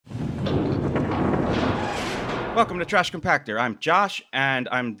Welcome to Trash Compactor. I'm Josh, and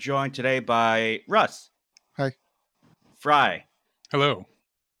I'm joined today by Russ. Hi. Fry. Hello.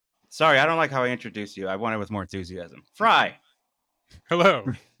 Sorry, I don't like how I introduced you. I want it with more enthusiasm. Fry. Hello.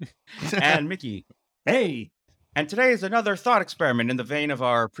 And Mickey. Hey. And today is another thought experiment in the vein of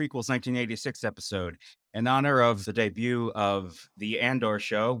our prequels 1986 episode. In honor of the debut of the Andor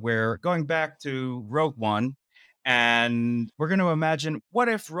show, we're going back to Rogue One, and we're going to imagine what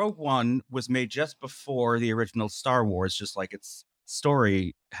if Rogue One was made just before the original Star Wars, just like its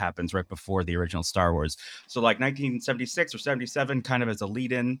story happens right before the original Star Wars. So like 1976 or 77, kind of as a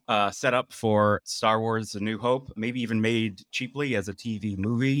lead-in setup for Star Wars: A New Hope, maybe even made cheaply as a TV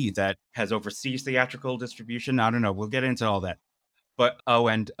movie that has overseas theatrical distribution. I don't know. We'll get into all that. But,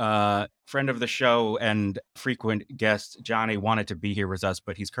 and friend of the show and frequent guest, Johnny, wanted to be here with us,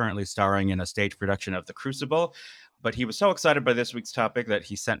 but he's currently starring in a stage production of The Crucible. But he was so excited by this week's topic that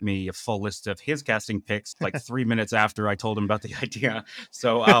he sent me a full list of his casting picks like 3 minutes after I told him about the idea.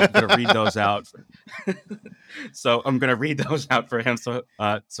 So I'm going to read those out. So I'm going to read those out for him so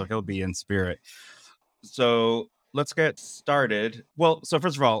he'll be in spirit. So let's get started. Well, so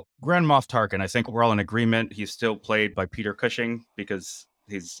first of all, Grand Moff Tarkin, I think we're all in agreement. He's still played by Peter Cushing because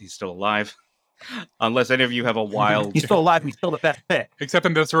he's still alive. Unless any of you have a wild... He's still alive. He's still the best pick. Except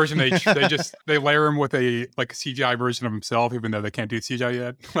in this version, they layer him with a CGI version of himself, even though they can't do CGI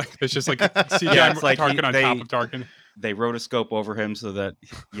yet. Like it's just like CGI it's like Tarkin on top of Tarkin. They rotoscope over him so that,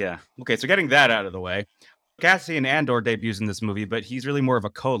 yeah. Okay, so getting that out of the way. Cassian Andor debuts in this movie, but he's really more of a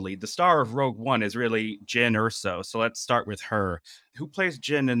co-lead. The star of Rogue One is really Jyn Erso, so let's start with her. Who plays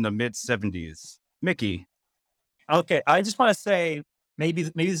Jyn in the mid-70s? Mickey. Okay, I just want to say maybe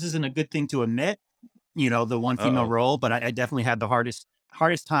this isn't a good thing to admit, the one female role, but I definitely had the hardest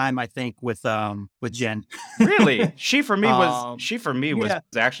time, I think, with Jyn. Really? She for me was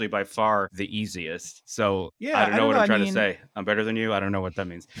actually by far the easiest. So yeah, I don't know what I'm trying to say. I'm better than you. I don't know what that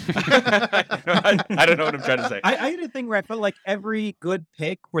means. I don't know what I'm trying to say. I had a thing where I felt like every good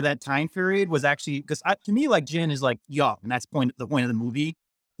pick for that time period was actually, because to me, like Jyn is like young, and that's the point of the movie,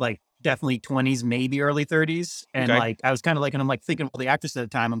 like definitely 20s, maybe early 30s. And like I was kind of like, and I'm like thinking, well, the actress at the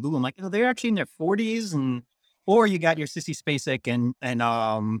time, I'm Googling like, they're actually in their 40s, and or you got your Sissy Spacek and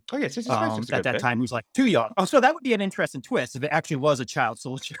Sissy Spacek at that time who's like too young. Oh, so that would be an interesting twist if it actually was a child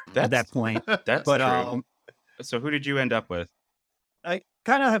soldier at that point. That's true. So who did you end up with? I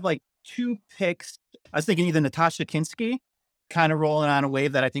kind of have like two picks. I was thinking either Natasha Kinski, kind of rolling on a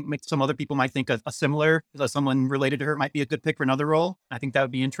wave that I think some other people might think a similar, someone related to her might be a good pick for another role. I think that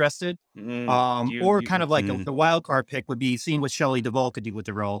would be interested. The wild card pick would be seeing what Shelley Duvall could do with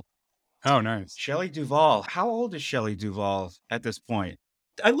the role. Oh, nice. Shelley Duvall. How old is Shelley Duvall at this point?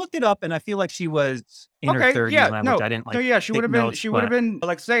 I looked it up, and I feel like she was in her 30s. I didn't like. No, yeah, she would have been. She would have been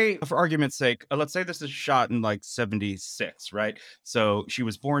like, say, for argument's sake, let's say this is shot in like 76, right? So she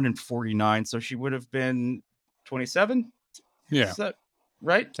was born in 49, so she would have been 27. Yeah. Is that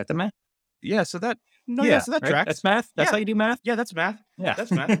right? Is that the math? Yeah. So that so that right? tracks. That's math. That's how you do math. Yeah, that's math. Yeah,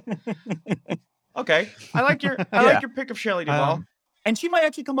 that's math. Okay, I like your pick of Shelley Duvall. And she might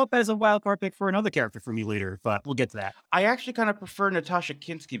actually come up as a wild card pick for another character for me later, but we'll get to that. I actually kind of prefer Natasha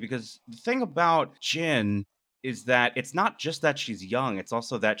Kinski because the thing about Jyn is that it's not just that she's young, it's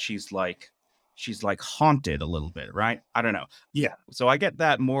also that she's like haunted a little bit, right? I don't know. Yeah. So I get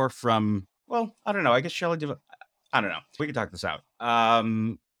that more from, well, I don't know. I guess Shelley Duvall. I don't know. We can talk this out.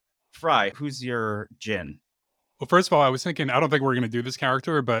 Fry, who's your Jyn? Well, first of all, I was thinking, I don't think we're going to do this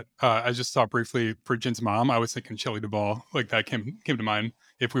character, but I just thought briefly for Jyn's mom, I was thinking Shelley Duvall. Like that came to mind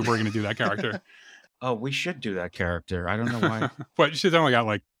if we were going to do that character. Oh, we should do that character. I don't know why. But she's only got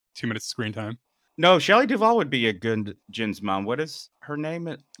like 2 minutes screen time. No, Shelley Duvall would be a good Jyn's mom. What is her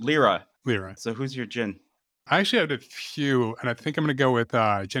name? Lyra. So who's your Jyn? I actually had a few, and I think I'm going to go with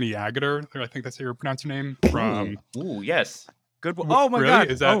Jenny Agutter. I think that's how you pronounce her name. Ooh, yes. Good one. Oh my really? God!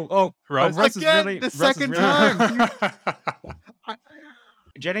 Is that Russ again? Is really, the second time.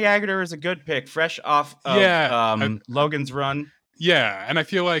 Jenny Agutter is a good pick, fresh off of Logan's Run. Yeah, and I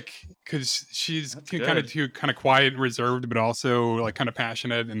feel like because she's kind of quiet and reserved, but also like kind of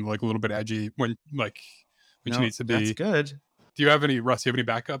passionate and like a little bit edgy when she needs to be. That's good. Do you have any, Russ? Do you have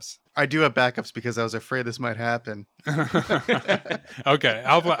any backups? I do have backups because I was afraid this might happen. Okay,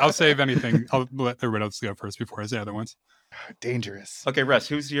 I'll save anything. I'll let everybody else go first before I say other ones. Dangerous. Okay, Russ,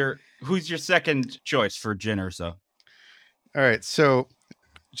 who's your second choice for Jyn Erso? All right, so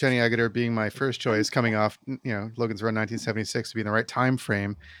Jenny Agutter being my first choice, coming off, Logan's Run 1976 to be in the right time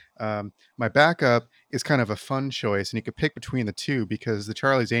frame. My backup is kind of a fun choice, and you could pick between the two because the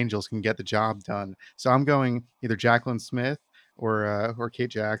Charlie's Angels can get the job done. So I'm going either Jacqueline Smith or Kate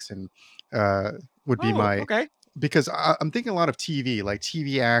Jackson would be my because I'm thinking a lot of TV, like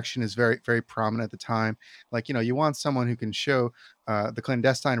TV action is very, very prominent at the time. Like, you want someone who can show the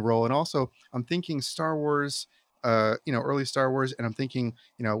clandestine role. And also, I'm thinking Star Wars, early Star Wars. And I'm thinking,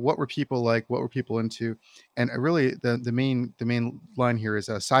 what were people like? What were people into? And really, the main line here is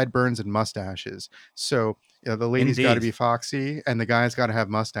sideburns and mustaches. So, the ladies got to Indeed. be foxy and the guys got to have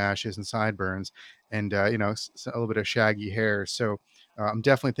mustaches and sideburns and, a little bit of shaggy hair. So, I'm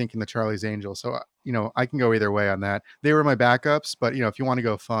definitely thinking the Charlie's Angels. So, I can go either way on that. They were my backups, but if you want to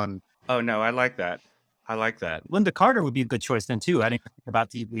go fun, Oh no, I like that. I like that. Linda Carter would be a good choice then too. I didn't think about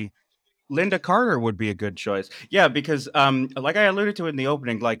TV. Linda Carter would be a good choice. Yeah, because like I alluded to in the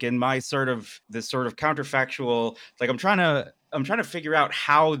opening, like in my sort of counterfactual, like I'm trying to figure out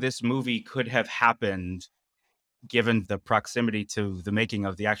how this movie could have happened given the proximity to the making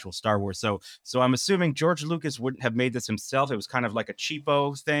of the actual Star Wars. So I'm assuming George Lucas wouldn't have made this himself. It was kind of like a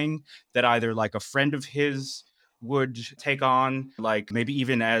cheapo thing that either like a friend of his would take on, like maybe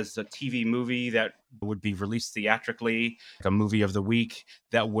even as a TV movie that would be released theatrically, like a movie of the week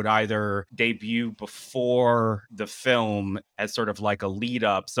that would either debut before the film as sort of like a lead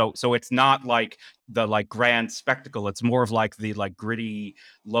up. So it's not like the like grand spectacle. It's more of like the like gritty,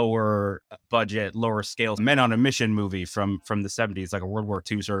 lower budget, lower scale Men on a Mission movie from the 70s, like a World War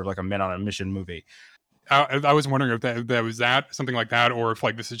II sort of like a Men on a Mission movie. I was wondering if that was something like that, or if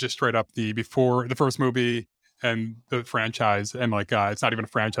like this is just straight up before the first movie and the franchise, and like it's not even a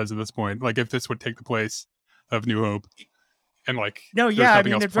franchise at this point. Like if this would take the place of New Hope, and like No, there's yeah, I nothing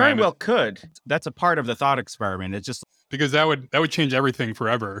mean else it very planned. well could. That's a part of the thought experiment. It's just Because that would change everything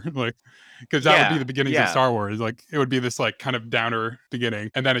forever. Like, because that would be the beginnings of Star Wars. Like, it would be this like kind of downer beginning,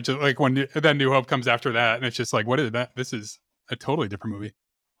 and then it just like then New Hope comes after that, and it's just like, what is that? This is a totally different movie.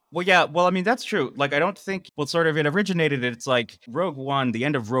 Well, yeah. Well, I mean, that's true. Like, I don't think, well, sort of it originated, it's like Rogue One, the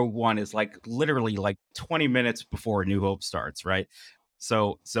end of Rogue One is like literally like 20 minutes before New Hope starts, right?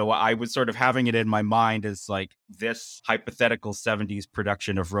 So I was sort of having it in my mind as like this hypothetical 70s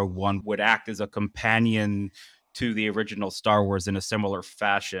production of Rogue One would act as a companion to the original Star Wars in a similar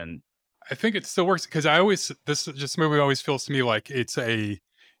fashion. I think it still works because this movie always feels to me like it's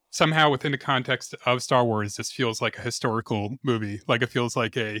somehow within the context of Star Wars, this feels like a historical movie. Like it feels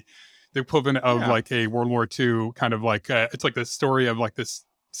like the equivalent of like a World War II kind of like it's like the story of like this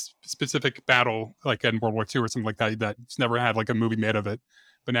specific battle like in World War II or something like that that's never had like a movie made of it,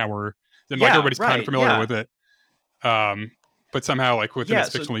 but now everybody's kind of familiar with it. But somehow like within this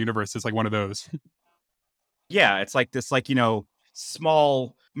fictional universe, it's like one of those. Yeah, it's like this, like,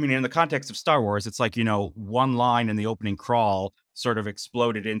 small, I mean, in the context of Star Wars, it's like, one line in the opening crawl sort of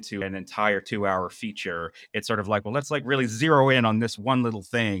exploded into an entire 2-hour feature. It's sort of like, well, let's like really zero in on this one little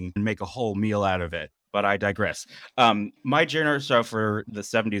thing and make a whole meal out of it. But I digress. My genre show for the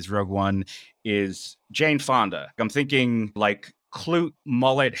 70s Rogue One is Jane Fonda. I'm thinking like Clute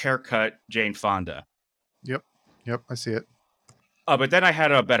mullet haircut Jane Fonda. Yep, I see it. But then I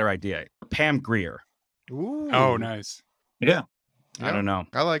had a better idea. Pam Grier. Ooh. Oh, nice. Yeah. I don't know.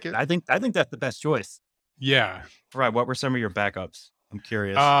 I like it. I think that's the best choice. Yeah. Right. What were some of your backups? I'm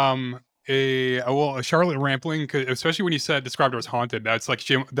curious. A Charlotte Rampling, especially when you described her as haunted. That's like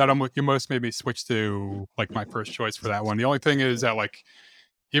you most made me switch to like my first choice for that one. The only thing is that like,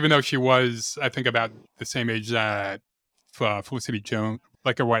 even though she was, I think, about the same age that Felicity Jones,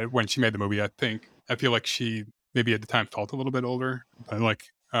 like when she made the movie, I feel like she maybe at the time felt a little bit older, but like.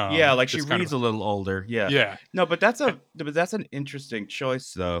 Yeah, like she reads a little older. Yeah. Yeah. No, but that's an interesting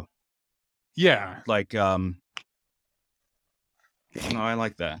choice though. Yeah. Like no, I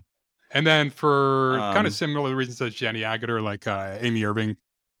like that. And then for kind of similar reasons as Jenny Agutter, like Amy Irving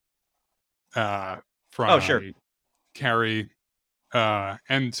from Carrie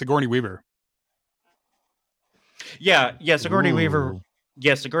and Sigourney Weaver. Yeah, Sigourney Weaver.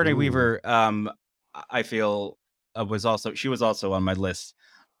 Yeah, Sigourney Weaver I feel was also on my list.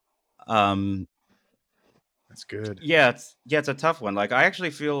 That's good. Yeah, it's a tough one. Like I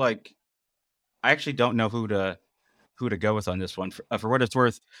actually feel like I actually don't know who to go with on this one. For what it's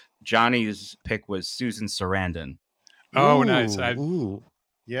worth, Johnny's pick was Susan Sarandon. Oh, nice.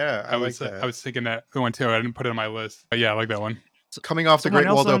 Yeah, I like that. I was thinking that one too. I didn't put it on my list, but yeah, I like that one. Coming off the Great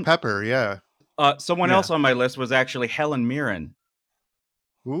Waldo Pepper, yeah. Someone else on my list was actually Helen Mirren.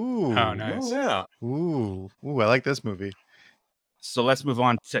 Ooh. Oh, nice. Oh, yeah. Ooh, I like this movie. So let's move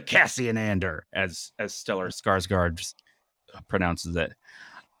on to Cassian Andor, as Stellar Skarsgård pronounces it.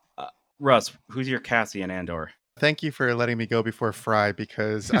 Russ, who's your Cassian Andor? thank you for letting me go before Fry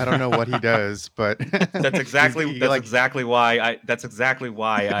because I don't know what he does, but That's exactly he, that's like exactly why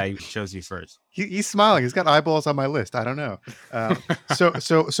I chose you first. he's smiling. He's got eyeballs on my list. I don't know.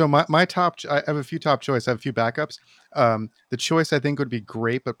 So my top. I have a few top choice. I have a few backups. The choice I think would be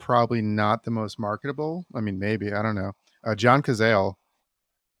great, but probably not the most marketable. I mean, maybe I don't know. John Cazale.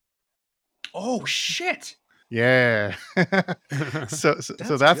 Oh shit! Yeah. so That's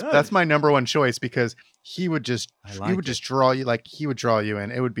that's good. my number one choice because he would just I he like would it. just draw you like he would draw you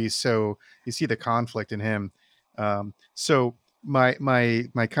in. It would be so you see the conflict in him. So my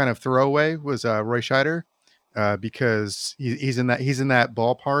kind of throwaway was Roy Scheider because he's in that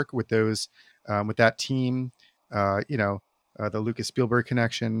ballpark with those with that team. The Lucas Spielberg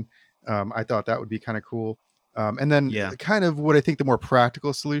connection. I thought that would be kind of cool. And then Yeah. kind of what I think the more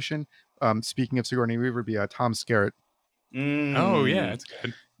practical solution. Speaking of Sigourney Weaver, would be Tom Skerritt. Oh yeah, Mm, that's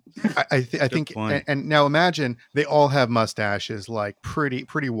good. I good think, point. and now imagine they all have mustaches, like pretty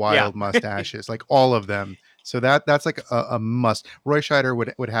Yeah. wild mustaches, like all of them. So that's like a must. Roy Scheider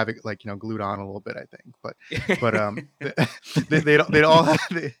would have it like glued on a little bit, I think, but they'd all have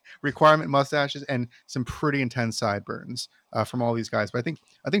the requirement mustaches and some pretty intense sideburns from all these guys. But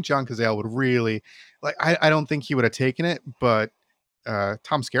I think John Cazale would really like. I don't think he would have taken it, but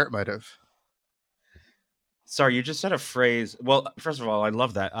Tom Skerritt might have. Sorry, you just said a phrase. Well, first of all, I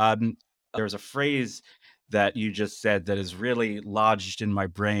love that. There was a phrase that you just said that is really lodged in my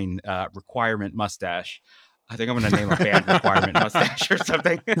brain. Requirement mustache. I think I'm going to name a band Requirement Mustache or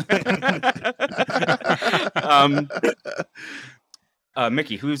something.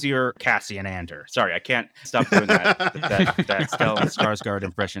 Mickey, who's your Cassian Andor? Sorry, I can't stop doing that Stellan Skarsgård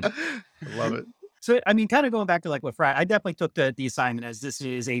impression. I love it. So, I mean, kind of going back to like what Fry, I definitely took the assignment as this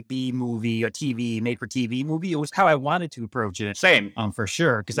is a B movie, a TV, made for TV movie. It was how I wanted to approach it. Same. For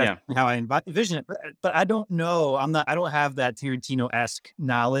sure. Because Yeah. that's how I envision it. But I don't know. I don't have that Tarantino-esque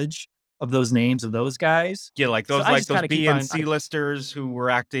knowledge of those names of those guys. Yeah, like So those I like just those kinda keep B and on- C listers who were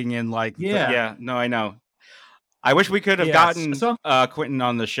acting in like Yeah. yeah, no, I know. I wish we could have Yeah, gotten so- Quentin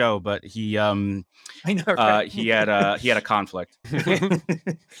on the show, but he I know. Right? he had a conflict.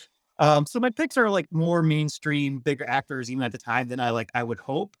 So my picks are like more mainstream, bigger actors, even at the time than I would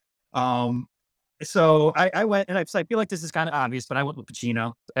hope. So I went and I feel like this is kind of obvious, but I went with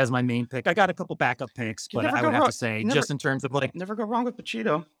Pacino as my main pick. I got a couple backup picks, You but never I go would have wrong- to say never- just in terms of like, Never go wrong with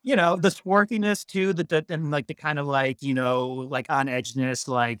Pacino. the swarthiness too, and like the kind of like, like on edgeness,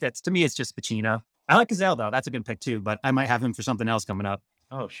 like that's to me, it's just Pacino. I like Cazale though. That's a good pick too, but I might have him for something else coming up.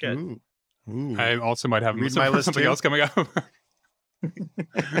 Oh shit. Ooh. I also might have Read my list something too? else coming up.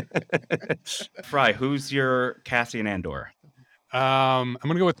 Fry, who's your Cassian Andor? I'm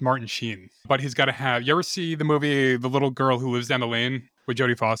gonna go with Martin Sheen, but he's got to have. You ever see the movie The Little Girl Who Lives Down the Lane with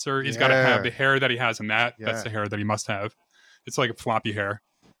Jodie Foster? He's got to have Yeah. the hair that he has in that. That's Yeah. the hair that he must have. It's like a floppy hair.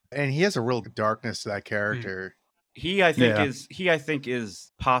 And he has a real darkness to that character. He I think Yeah.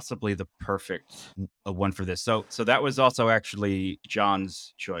 is possibly the perfect one for this. So that was also actually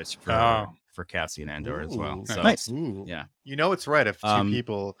John's choice for Cassian Andor as well. Ooh. So Nice. Ooh. yeah. You know it's right if two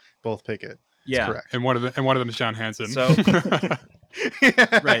people both pick it. It's Yeah. correct. And one of them is John Hansen. So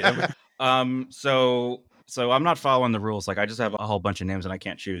right. So I'm not following the rules. Like I just have a whole bunch of names and I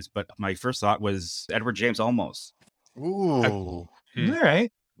can't choose. But my first thought was Edward James Olmos. Ooh. Hmm. All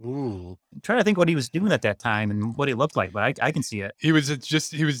right. Ooh. I'm trying to think what he was doing at that time and what he looked like, but I can see it. he was.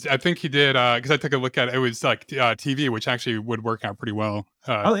 I think he did because I took a look at it. It was like TV, which actually would work out pretty well.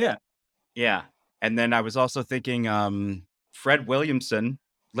 Oh yeah. Yeah. And then I was also thinking Fred Williamson.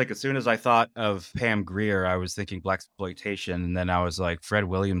 Like as soon as I thought of Pam Grier, I was thinking blaxploitation, and then I was like Fred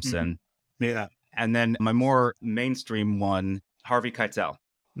Williamson. Yeah. And then my more mainstream one, Harvey Keitel.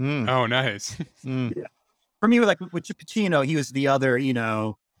 Mm. Oh, nice. Mm. For me, like with Pacino, he was the other,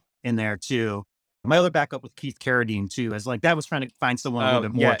 in there too. My other backup with Keith Carradine too, as like that was trying to find someone a little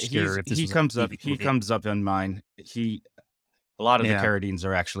bit more obscure. If this he was a comes up. TV He movie. comes up in mine. A lot of Yeah. the Carradines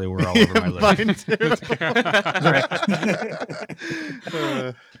are actually were all over my list. Mine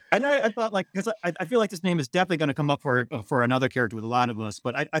too. And I thought like because I feel like this name is definitely going to come up for another character with a lot of us,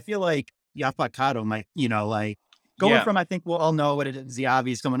 but I feel like Yaphet Kotto might like going Yeah. from I think we'll all know what it is the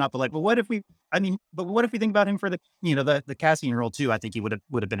obvious coming up, but like, but what if we think about him for the the Cassian role too? I think he would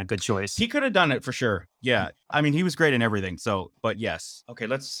have been a good choice. He could have done it for sure. Yeah. I mean, he was great in everything. So, but yes. Okay,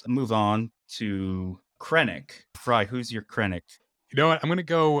 let's move on to Krennic. Fry, who's your Krennic? You know what? I'm gonna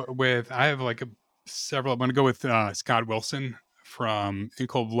go with. I have like several. I'm gonna go with Scott Wilson from In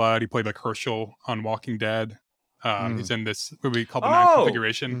Cold Blood. He played like Herschel on Walking Dead. He's in this movie called The Oh!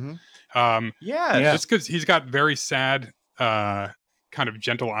 Non-Configuration. Mhm. Yeah. Just because he's got very sad, kind of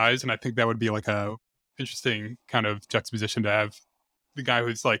gentle eyes, and I think that would be like a interesting kind of juxtaposition to have the guy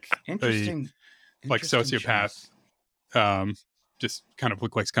who's like Interesting. like interesting sociopath, choice. just kind of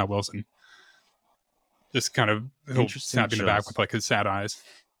look like Scott Wilson. Just kind of he'll Interesting snap you in the back choice. with like his sad eyes.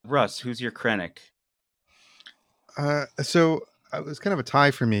 Russ, who's your Krennic? So it was kind of a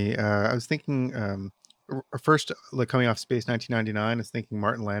tie for me. I was thinking first, like coming off Space 1999, I was thinking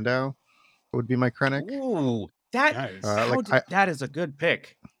Martin Landau would be my Krennic. Ooh, that Nice. that is a good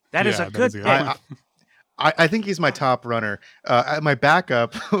pick. That is Yeah, a that good is a pick. good one. I think he's my top runner. My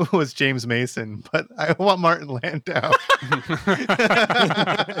backup was James Mason, but I want Martin Landau.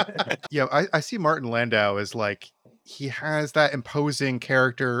 Yeah, I see Martin Landau as like he has that imposing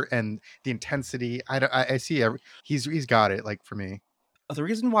character and the intensity. I see he's got it like for me. The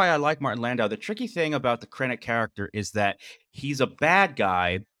reason why I like Martin Landau, the tricky thing about the Krennic character is that he's a bad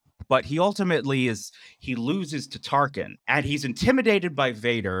guy, but he ultimately he loses to Tarkin, and he's intimidated by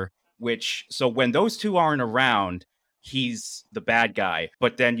Vader, so when those two aren't around, he's the bad guy.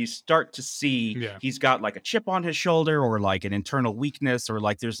 But then you start to see he's got like a chip on his shoulder or like an internal weakness, or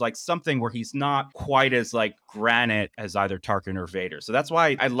like there's like something where he's not quite as like granite as either Tarkin or Vader. So that's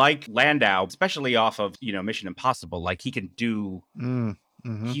why I like Landau, especially off of, Mission Impossible. Like he can do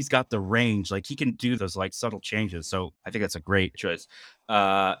he's got the range, like he can do those like subtle changes. So I think that's a great choice.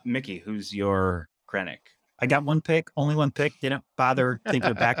 Mickey, who's your Krennic? I got one pick, only one pick. Didn't bother thinking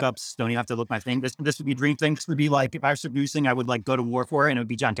of backups. Don't even have to look my thing. This would be a dream thing. This would be like if I was producing, I would like go to war for it, and it would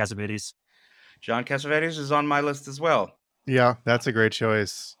be John Cassavetes. John Cassavetes is on my list as well. Yeah, that's a great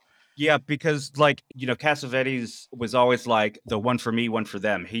choice. Yeah, because like, Cassavetes was always like the one for me, one for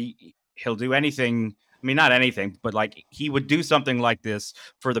them. He'll do anything. I mean, not anything, but like he would do something like this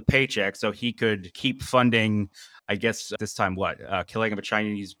for the paycheck so he could keep funding, I guess this time killing of a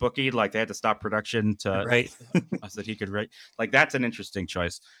Chinese bookie. Like they had to stop production so that he could write. Like that's an interesting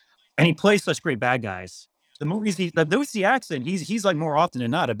choice. And he plays such great bad guys. The movies the accent, he's like more often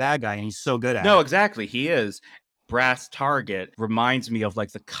than not a bad guy, and he's so good at it. No, exactly. He is. Brass Target reminds me of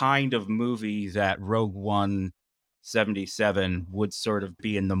like the kind of movie that Rogue One 77 would sort of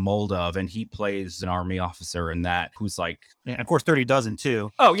be in the mold of, and he plays an army officer in that who's like, and of course 30 Dozen too.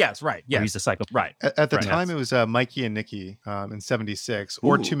 Oh yes, right, yeah, he's a psycho, right. At the time, it was Mikey and Nikki in 76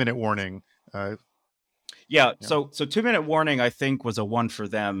 or 2 Minute Warning. Yeah, so 2 Minute Warning I think was a one for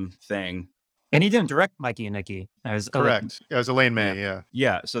them thing, and he didn't direct Mikey and Nikki. Correct. It was Elaine May.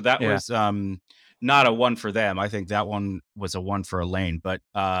 Yeah. So that was not a one for them. I think that one was a one for Elaine, but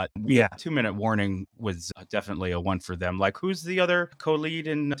 2 Minute Warning was definitely a one for them. Like, who's the other co-lead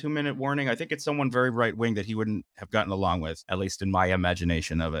in 2 Minute Warning? I think it's someone very right wing that he wouldn't have gotten along with, at least in my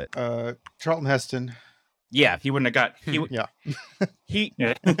imagination of it. Charlton Heston. Yeah, he wouldn't have got. He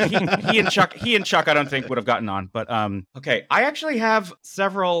and Chuck I don't think would have gotten on. But okay, I actually have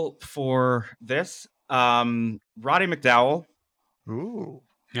several for this. Roddy McDowell. Ooh.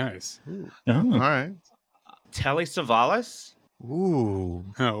 Nice. Ooh. All right. Telly Savalas. Ooh.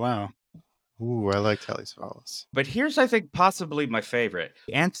 Oh, wow. Ooh, I like Telly Savalas. But here's, I think, possibly my favorite.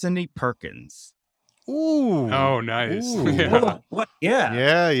 Anthony Perkins. Ooh. Oh, nice. Ooh. Yeah. What?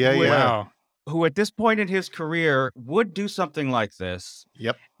 Yeah. Yeah. Wow. Who at this point in his career would do something like this.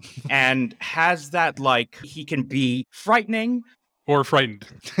 Yep. And has that, like, he can be frightening. Or frightened.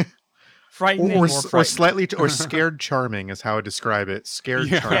 Frightening or frightening. Slightly or scared charming is how I describe it. Scared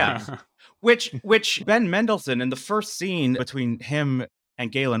charming. Yeah. Which Ben Mendelsohn in the first scene between him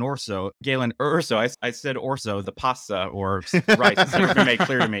and Galen Erso, I said Orso, the pasta or rice, it's never been made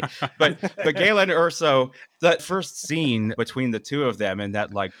clear to me. But Galen Erso, that first scene between the two of them in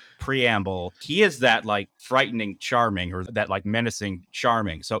that like preamble, he is that like frightening charming, or that like menacing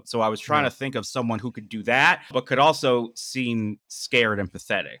charming. So I was trying to think of someone who could do that, but could also seem scared and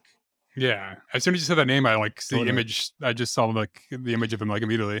pathetic. Yeah. As soon as you said that name, I like the image. I just saw like the image of him like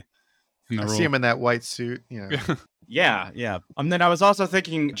immediately. I see him in that white suit. Yeah. Then I was also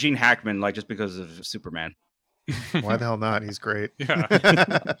thinking Gene Hackman, like just because of Superman. Why the hell not? He's great.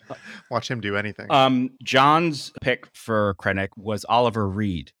 Yeah. Watch him do anything. John's pick for Krennic was Oliver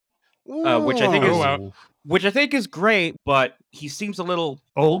Reed, which I think is great, but he seems a little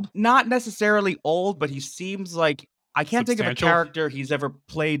old. Not necessarily old, but he seems like I can't think of a character he's ever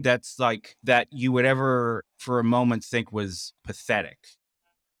played that's like that you would ever for a moment think was pathetic.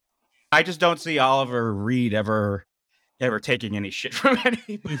 I just don't see Oliver Reed ever taking any shit from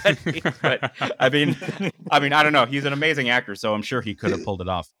anybody. But I mean, I don't know. He's an amazing actor, so I'm sure he could have pulled it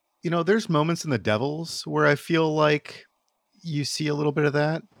off. There's moments in The Devils where I feel like you see a little bit of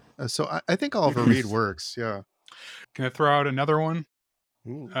that. So I think Oliver Reed works. Yeah. Can I throw out another one?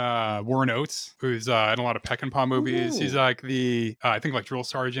 Warren Oates, who's in a lot of Peckinpah movies. He's like the I think like drill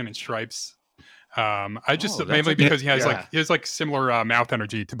sergeant in Stripes. I just Oh, that's mainly a- because he has yeah. like similar mouth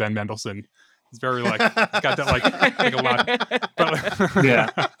energy to Ben Mendelsohn. He's very like he's got that like a lot. But Yeah.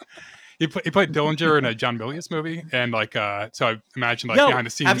 he played Dillinger in a John Milius movie, and like so I imagine like Yo, behind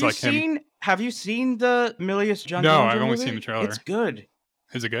the scenes have you like him. seen have you seen the Milius John No, Dillinger I've only movie? seen the trailer. It's good.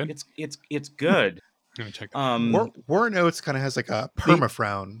 Is it good? It's good. I'm gonna check that. Warren Oates kind of has like a perma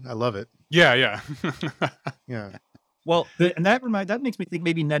frown. I love it. Yeah. Yeah. Well, And that makes me think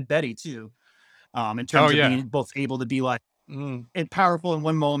maybe Ned Betty too. In terms of yeah. being both able to be like Mm. and powerful in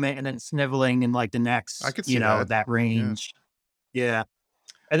one moment and then sniveling in like the next. I could see that. that range. Yeah.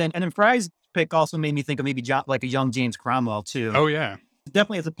 And then Fry's pick also made me think of maybe like a young James Cromwell too. Oh yeah.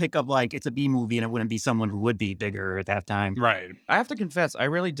 Definitely as a pick of like it's a B movie and it wouldn't be someone who would be bigger at that time. Right. I have to confess, I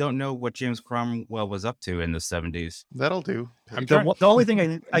really don't know what James Cromwell was up to in the 70s. That'll do. I'm The, trying. the only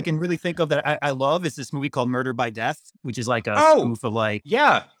thing I can really think of that I love is this movie called Murder by Death, which is like a Oh! spoof of like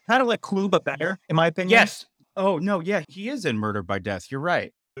Yeah. kind of like Clue but better, in my opinion. Yes. Oh no, yeah, he is in Murder by Death. You're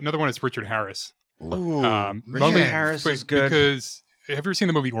right. Another one is Richard Harris. Ooh, Richard Mostly- Harris is good. Because have you ever seen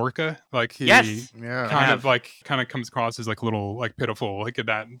the movie Orca? Like he Yes. yeah. kind of comes across as like a little like pitiful like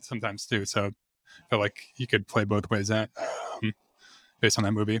that sometimes too. So I feel like you could play both ways that based on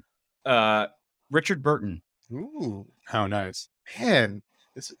that movie. Richard Burton. Ooh, Oh, nice. man,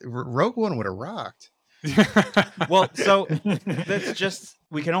 this Rogue One would have rocked. Well, so that's just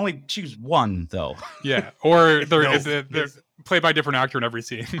we can only choose one though. Yeah, or No. they're played by a different actor in every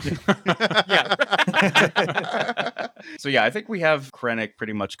scene. Yeah. So yeah, I think we have Krennic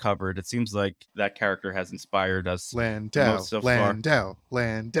pretty much covered. It seems like that character has inspired us. Landau, Most so far.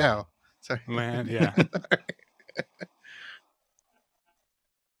 Landau. Sorry. Land, yeah.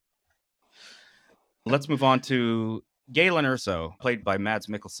 Let's move on to Galen Erso, played by Mads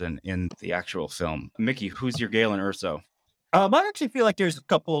Mikkelsen in the actual film. Mickey, who's your Galen Erso? I actually feel like there's a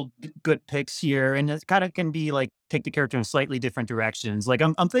couple good picks here, and it kind of can be like take the character in slightly different directions. Like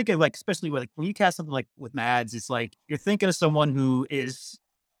I'm thinking like especially with, like, when you cast something like with Mads, it's like you're thinking of someone who is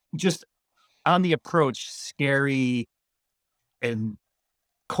just on the approach, scary and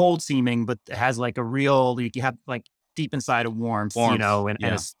cold seeming, but has like a real like, you have like deep inside a warmth, Warmth, and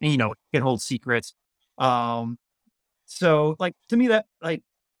yeah. can hold secrets. So like to me that like,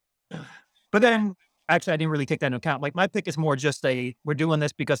 but then. Actually, I didn't really take that into account. Like my pick is more just we're doing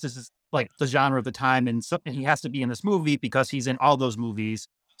this because this is like the genre of the time, and he has to be in this movie because he's in all those movies.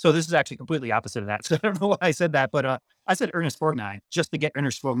 So this is actually completely opposite of that. So I don't know why I said that, but I said Ernest Borgnine just to get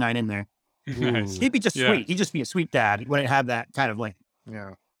Ernest Borgnine in there. Nice. He'd be just Yeah. sweet. He'd just be a sweet dad. He wouldn't have that kind of like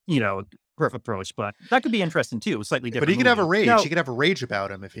Yeah. rough approach, but that could be interesting too. A slightly different. But he could have a movie. rage. No. He could have a rage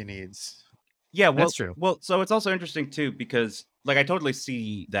about him if he needs. Yeah, well, That's true. Well, so it's also interesting too because like I totally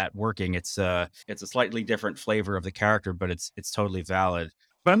see that working. It's a slightly different flavor of the character, but it's totally valid.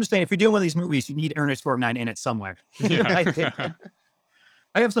 But I'm just saying, if you're doing one of these movies, you need Ernest Borgnine in it somewhere. Yeah. I think.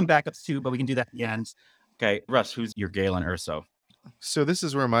 I have some backups too, but we can do that at the end. Okay, Russ, who's your Galen Erso? So this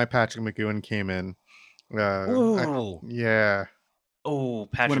is where my Patrick McGowan came in. Oh, Yeah,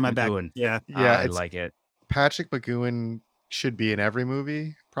 Patrick What am I back? McGowan. Yeah. yeah. I It's like it. Patrick McGowan should be in every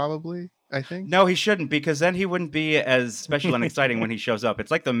movie, probably. I think. No, he shouldn't because then he wouldn't be as special and exciting when he shows up.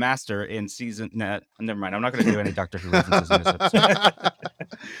 It's like the Master in season. Never mind. I'm not going to do any Doctor Who references in this episode.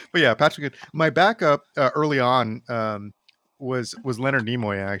 But yeah, Patrick. My backup early on was Leonard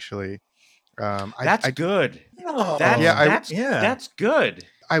Nimoy actually. That's good. Oh, That's good.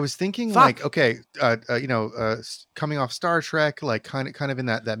 I was thinking Fuck. like, okay, coming off Star Trek, like kind of in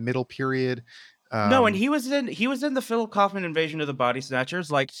that middle period. No, and he was in the Philip Kaufman Invasion of the Body Snatchers.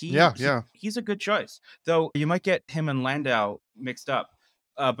 Like Yeah. he's a good choice. Though you might get him and Landau mixed up.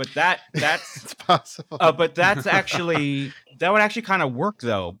 But that's it's possible. but that's actually that would actually kind of work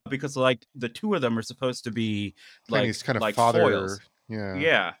though because like the two of them are supposed to be Playing like these kind of like father. foils. Yeah.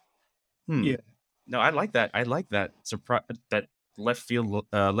 Yeah. Yeah. No, I like that. I like that surprise that left field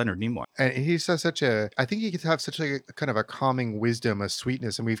Leonard Nimoy. And he says I think he could have such a kind of a calming wisdom, a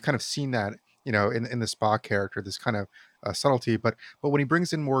sweetness, and we've kind of seen that, in the Spock character, this kind of subtlety. But when he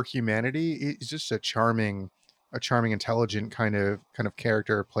brings in more humanity, he's just a charming, intelligent kind of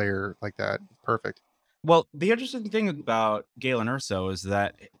character player like that. Perfect. Well, the interesting thing about Galen Erso is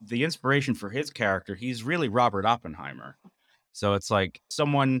that the inspiration for his character, he's really Robert Oppenheimer. So it's like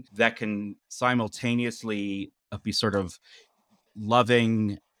someone that can simultaneously be sort of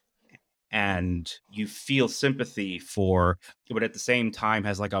loving and you feel sympathy for, but at the same time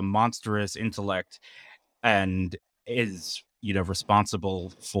has like a monstrous intellect and is,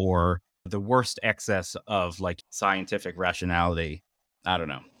 responsible for the worst excess of like scientific rationality. I don't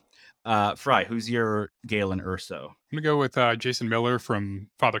know. Fry, who's your Galen Urso? I'm gonna go with Jason Miller from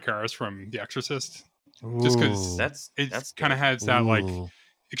Father Karras from The Exorcist. Just because Ooh. That's it that's kind of good. has that like Ooh.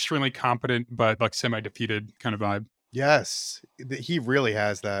 extremely competent but like semi-defeated kind of vibe. Yes, he really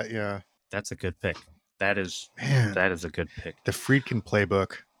has that. Yeah, That's a good pick. That is man, a good pick. the Friedkin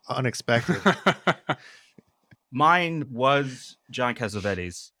playbook, unexpected. Mine was John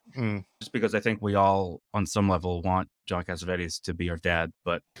Cassavetes, Mm. just because I think we all, on some level, want John Cassavetes to be our dad.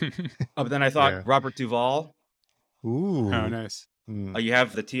 But then I thought Yeah. Robert Duvall. Ooh, Oh, nice. Mm. You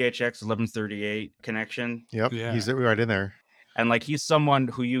have the THX 1138 connection, Yep, Yeah. he's right in there. and like he's someone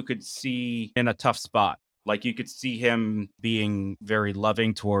who you could see in a tough spot. Like you could see him being very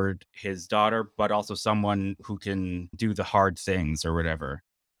loving toward his daughter, but also someone who can do the hard things or whatever.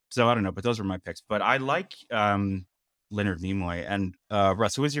 So I don't know, but those were my picks. But I like Leonard Nimoy. And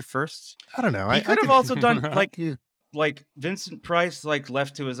Russ, who was your first? I don't know. He I could have could- also done like Vincent Price, like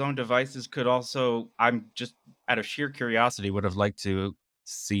left to his own devices, could also. I'm just out of sheer curiosity would have liked to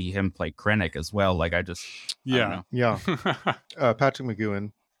see him play Krennic as well. Like I don't Yeah. know. Yeah, Patrick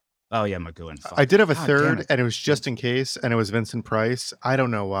McGowan. Oh yeah, McGowan. I did have a God damn third, it. and it was just in case, and it was Vincent Price. I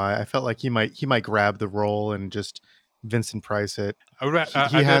don't know why. I felt like he might grab the role and just Vincent Price it. I would,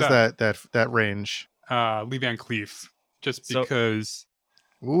 He has that range. Lee Van Cleef, just So- because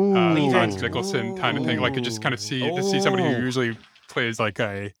Ooh, Lee Van Hans Mikkelsen kind of thing. Like to just kind of see somebody who Ooh. usually plays like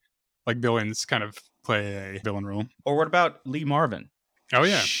villains kind of play a villain role. Or what about Lee Marvin? Oh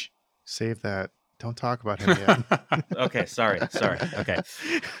yeah. Shh, save that. Don't talk about him yet. Okay, sorry. Okay.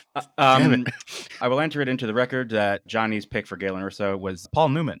 Damn it. I will enter it into the record that Johnny's pick for Galen Urso was Paul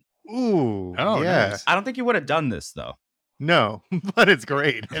Newman. Ooh, Oh, yeah. nice. I don't think you would have done this though. No, but it's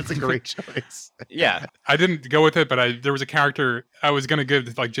great. It's a great choice. Yeah, I didn't go with it, but there was a character I was gonna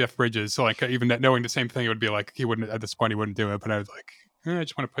give like Jeff Bridges. So like even that, knowing the same thing, it would be like he wouldn't at this point he wouldn't do it. But I was like, I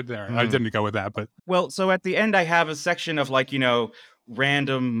just want to put it there. I Mm. didn't go with that, but well, so at the end I have a section of like,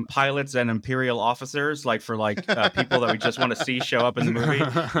 random pilots and imperial officers, like for like people that we just want to see show up in the movie.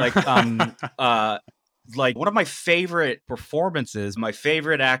 Like one of my favorite performances, my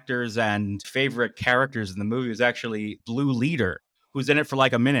favorite actors and favorite characters in the movie is actually Blue Leader, who's in it for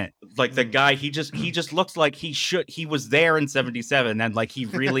like a minute. Like the guy, he just looks like he was there in 77, and like he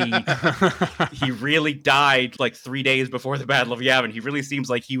really died like 3 days before the Battle of Yavin. He really seems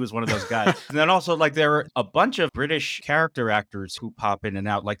like he was one of those guys. And then also like there are a bunch of British character actors who pop in and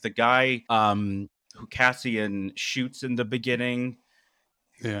out. Like the guy who Cassian shoots in the beginning.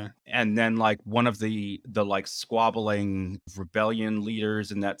 yeah. And then like one of the like squabbling rebellion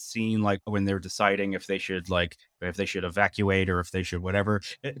leaders in that scene, like when they're deciding if they should evacuate or if they should whatever.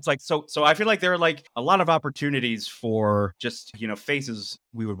 It's like so I feel like there are like a lot of opportunities for just faces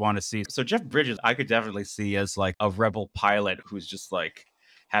we would want to see. So Jeff Bridges I could definitely see as like a rebel pilot who's just like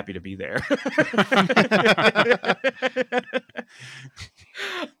happy to be there.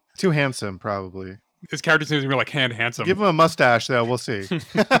 Too handsome, probably. His character's name is gonna be like Hand Handsome. Give him a mustache, though. We'll see.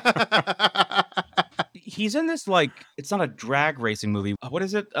 He's in this like it's not a drag racing movie. What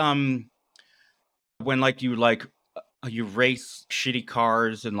is it? When like you race shitty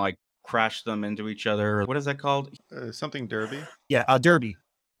cars and like crash them into each other. What is that called? Something Derby. Yeah, Derby.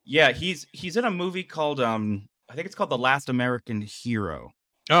 Yeah, he's in a movie called I think it's called The Last American Hero.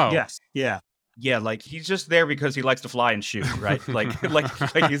 Oh Yes. Yeah. Yeah, like he's just there because he likes to fly and shoot, right? like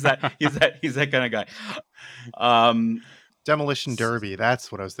he's that kind of guy. Demolition Derby.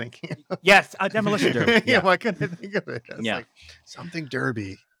 That's what I was thinking. Yes, Demolition Derby. Yeah, Yeah. why couldn't I think of it? I was Yeah. like, something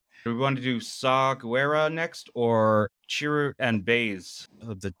Derby. Do we want to do Saw Gerrera next or Chirrut and Baze,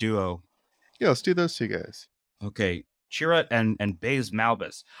 the duo? Yeah, let's do those two guys. Okay, Chirrut and Baze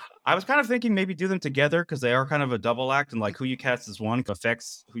Malbus. I was kind of thinking maybe do them together because they are kind of a double act, and like who you cast as one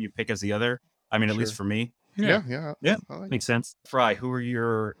affects who you pick as the other. I mean, at least Sure. for me. yeah. Yeah. I like it. Makes sense. Fry, who are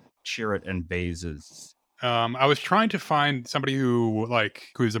your Chirrut and Bazes? I was trying to find somebody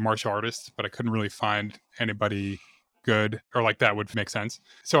who's a martial artist, but I couldn't really find anybody good or like that would make sense.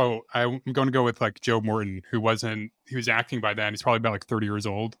 So I'm going to go with like Joe Morton, he was acting by then. He's probably about like 30 years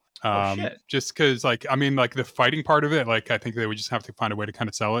old. Oh, shit. Just because like the fighting part of it, like I think they would just have to find a way to kind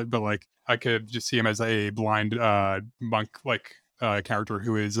of sell it. But like I could just see him as a blind monk character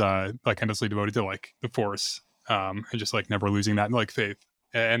who is like endlessly devoted to like the Force and just like never losing that like faith.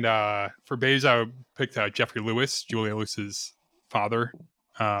 And for Baze, I picked Jeffrey Lewis, Julia Lewis's father,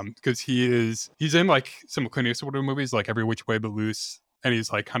 because he's in like some Clint Eastwood movies, like Every Which Way But Loose, and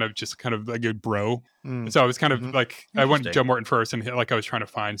he's like kind of a good bro. Mm. So I was kind of Mhm. like I went Interesting. Joe Morton first, and like I was trying to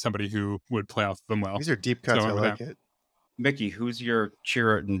find somebody who would play off them well. These are deep cuts. So I I went like with it. Mickey, who's your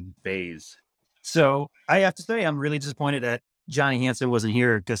Chirrut and Baze? So I have to say, I'm really disappointed at Johnny Hansen wasn't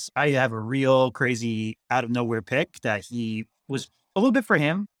here because I have a real crazy out of nowhere pick that he was a little bit for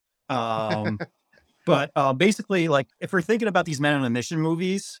him. Um, but basically, like if we're thinking about these men on a mission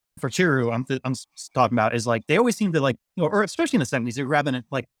movies for Chiru, talking about is like they always seem to like, or especially in the 70s, they're grabbing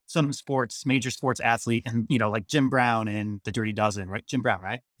like some major sports athlete, and like Jim Brown in The Dirty Dozen, right? Jim Brown,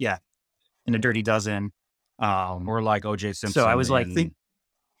 right? Yeah, in The Dirty Dozen. Or like O.J. Simpson. So I was like,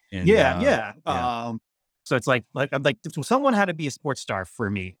 yeah. So it's like I'm like, so someone had to be a sports star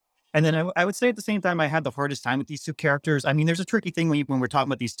for me. And then I would say at the same time, I had the hardest time with these two characters. I mean, there's a tricky thing when we're talking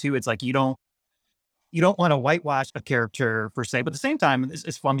about these two. It's like you don't want to whitewash a character per se, but at the same time,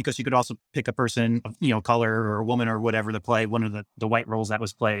 it's fun because you could also pick a person of color or a woman or whatever to play one of the white roles that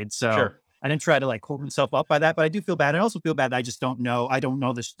was played. So Sure. I didn't try to like hold myself up by that, but I do feel bad. I also feel bad that I just don't know. I don't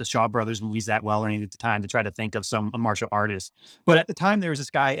know the Shaw Brothers movies that well or any at the time to try to think of some martial artist. But at the time, there was this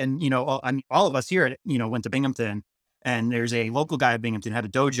guy, and all of us here, went to Binghamton, and there's a local guy at Binghamton had a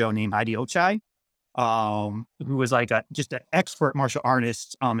dojo named Heidi Ochai, who was like just an expert martial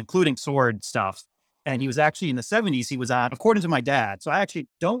artist, including sword stuff. And he was actually in the 70s. He was on, according to my dad. So I actually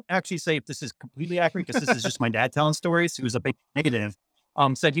don't say if this is completely accurate because this is just my dad telling stories. He was a big negative.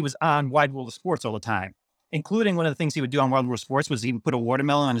 Said he was on Wide World of Sports all the time, including one of the things he would do on Wide World of Sports was he would put a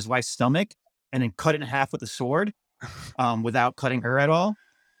watermelon on his wife's stomach and then cut it in half with a sword, without cutting her at all.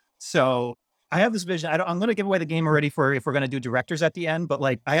 So I have this vision. I'm going to give away the game already for if we're going to do directors at the end, but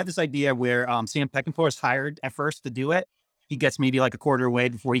like I have this idea where Sam Peckinpah is hired at first to do it. He gets maybe like a quarter away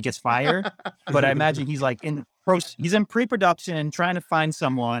before he gets fired, but I imagine he's like he's in pre-production trying to find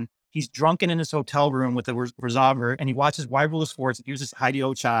someone. He's drunken in his hotel room with a resolver, and he watches Wide World of Sports and uses Heidi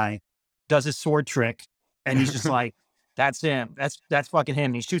Ochai, does his sword trick, and he's just like, "That's him. That's fucking him."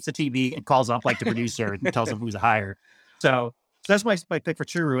 And he shoots the TV and calls up like the producer and tells him who's a hire. So that's my pick for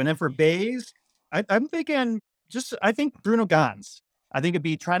Churu. And then for Baze, I'm thinking I think Bruno Gans. I think it'd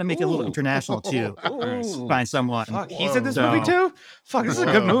be trying to make it a little international too. Find someone. Fuck, he's in this movie too? Fuck, this is a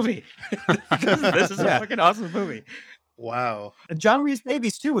good movie. This is a fucking awesome movie. Wow. John Rhys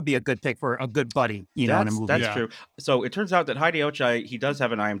Davies too would be a good pick for a good buddy, in a movie. That's true. So it turns out that Heidi Ochai, he does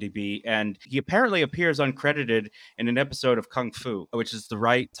have an IMDb, and he apparently appears uncredited in an episode of Kung Fu, which is the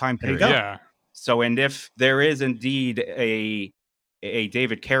right time period. Yeah. So, and if there is indeed a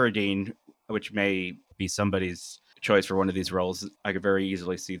David Carradine, which may be somebody's choice for one of these roles, I could very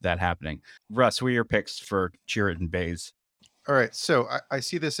easily see that happening. Russ, who are your picks for Chirrut and Baze? All right, so I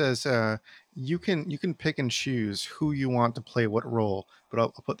see this as you can pick and choose who you want to play what role, but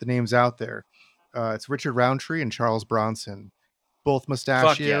I'll put the names out there. It's Richard Roundtree and Charles Bronson, both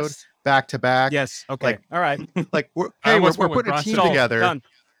mustachioed, back to back. Yes. Okay. All right. Like we're putting a team Sold. together. Done.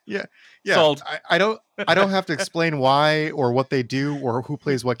 Yeah. Sold. I don't have to explain why or what they do or who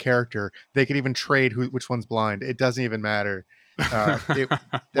plays what character. They could even trade which one's blind. It doesn't even matter.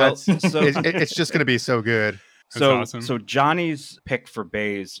 It's just going to be so good. Awesome. So Johnny's pick for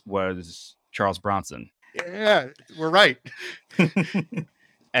Baze was Charles Bronson. Yeah, we're right.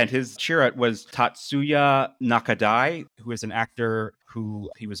 And his Chirrut was Tatsuya Nakadai, who is an actor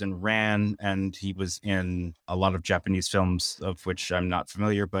he was in Ran, and he was in a lot of Japanese films, of which I'm not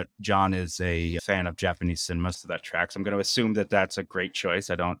familiar, but John is a fan of Japanese cinema, so that tracks. I'm going to assume that that's a great choice.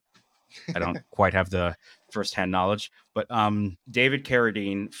 I don't quite have the firsthand knowledge, but David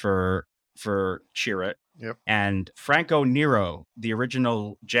Carradine for Chirrut. Yep. And Franco Nero, the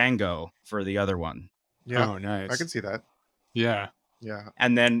original Django, for the other one. Yeah. Oh, nice. I can see that. Yeah. Yeah.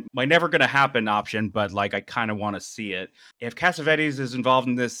 And then my never gonna happen option, but like I kind of want to see it. If Cassavetes is involved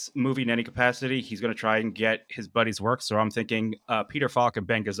in this movie in any capacity, he's gonna try and get his buddies work. So I'm thinking Peter Falk and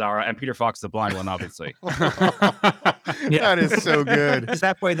Ben Gazzara, and Peter Falk's the blind one, obviously. That is so good. It's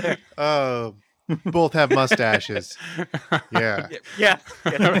halfway there. Oh, both have mustaches. Yeah. Yeah.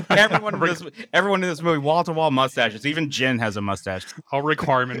 Everyone in this movie, wall to wall mustaches. Even Jin has a mustache. All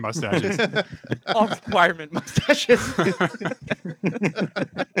requirement mustaches. All requirement mustaches.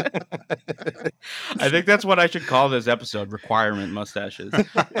 I think that's what I should call this episode: requirement mustaches.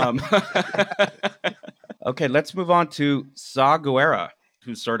 Okay, let's move on to Saw Gerrera,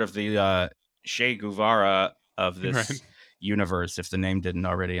 who's sort of the Che Guevara of this universe, if the name didn't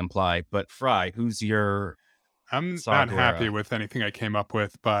already imply. But Fry, who's your I'm Saw not Gerrera? happy with anything I came up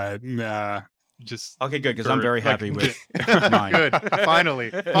with, but just Okay, good, because I'm very happy with mine. Good.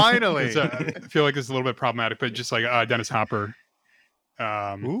 Finally. I feel like it's a little bit problematic, but just like Dennis Hopper.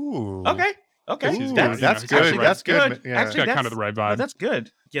 Ooh. Okay. Ooh, that's good. actually, That's good. Yeah. It's got kind of the right vibe. That's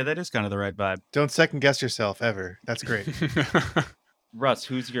good. Yeah, that is kind of the right vibe. Don't second guess yourself ever. That's great. Russ,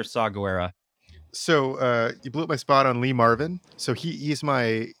 who's your Saw Gerrera? So you blew up my spot on Lee Marvin. So he's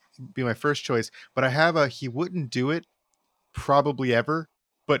be my first choice, but I have he wouldn't do it probably ever,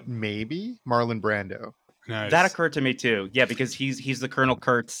 but maybe Marlon Brando. Nice. That occurred to me too. Yeah, because he's the Colonel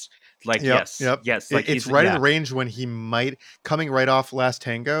Kurtz. Like Yep, yes. Like it's he's right in the range when he might coming right off Last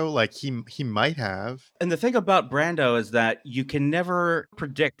Tango. Like he might have. And the thing about Brando is that you can never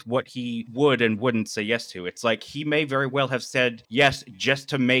predict what he would and wouldn't say yes to. It's like he may very well have said yes just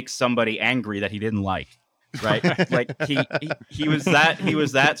to make somebody angry that he didn't like. Right? Like he was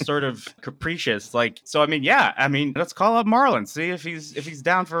that sort of capricious. Like, so I mean, yeah, I mean, let's call up Marlon, see if he's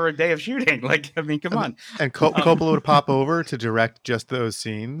down for a day of shooting. Like, I mean, come on. And Coppola would pop over to direct just those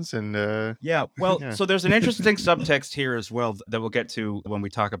scenes, and yeah. Well, yeah. so there's an interesting subtext here as well that we'll get to when we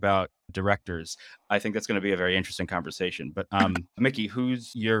talk about directors. I think that's going to be a very interesting conversation. But Mickey,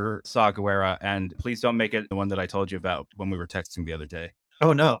 who's your Saw Gerrera? And please don't make it the one that I told you about when we were texting the other day.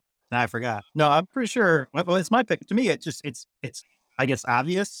 Oh no, I forgot. No, I'm pretty sure. Well, it's my pick. To me, it's I guess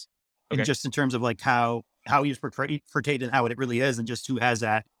obvious, Okay. and just in terms of like how he's portrayed and how it really is, and just who has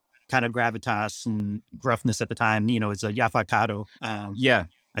that kind of gravitas and gruffness at the time. You know, it's a Yaphet Kotto. Yeah.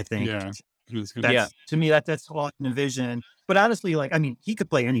 I think. Yeah. That's, to me, that's all I can envision. But honestly, like, I mean, he could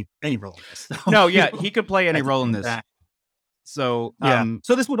play any role in this. So, No, yeah, he could play any I role in think this. that- So Yeah.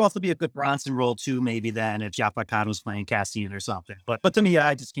 So this would also be a good Bronson role too, maybe then if Yaphet Kotto's playing Cassian or something. But to me,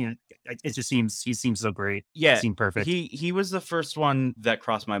 I just can't. It just seems he seems so great. yeah, Seemed perfect. he was the first one that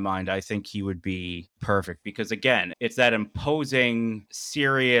crossed my mind. I think he would be perfect because again, it's that imposing,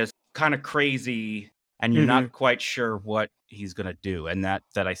 serious, kind of crazy, and you're not quite sure what he's gonna do, and that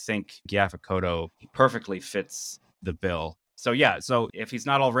I think Yaphet Kotto perfectly fits the bill. So yeah, so if he's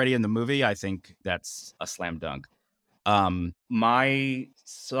not already in the movie, I think that's a slam dunk. My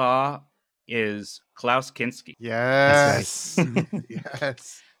Saw is Klaus Kinski yes,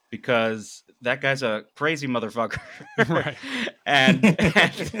 yes. because that guy's a crazy motherfucker. Right. and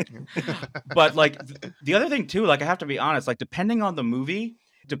but like the other thing too, like I have to be honest, like depending on the movie,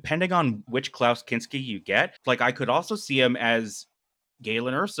 depending on which Klaus Kinski you get, like I could also see him as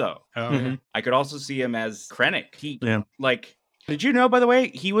Galen Erso. Oh, yeah. I could also see him as Krennic. Yeah. Like, did you know, by the way,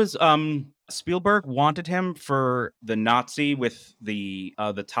 he was Spielberg wanted him for the Nazi with the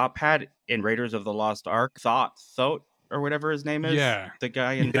top hat in Raiders of the Lost Ark, Thoth or whatever his name is. Yeah. The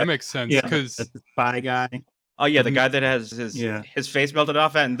guy in That makes sense Yeah. because That's the spy guy. oh yeah, the guy that has his Yeah. his face melted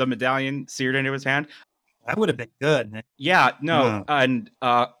off and the medallion seared into his hand. That would have been good. Yeah, no, Yeah. and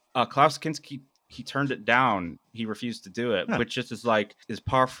Klaus Kinski, he turned it down. He refused to do it, Huh. which just is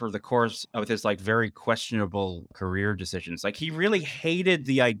par for the course of his like very questionable career decisions. Like he really hated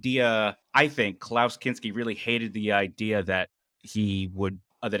the idea. I think Klaus Kinski really hated the idea that he would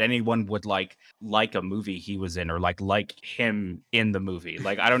that anyone would like a movie he was in or like him in the movie.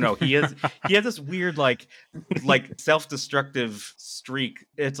 Like I don't know. He has this weird like self-destructive streak.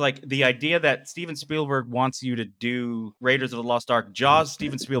 It's like the idea that Steven Spielberg wants you to do Raiders of the Lost Ark, Jaws,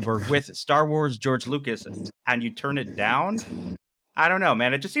 Steven Spielberg with Star Wars, George Lucas, and you turn it down. I don't know,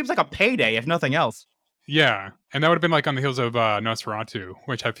 man. It just seems like a payday, if nothing else. yeah, and that would have been like on the heels of Nosferatu,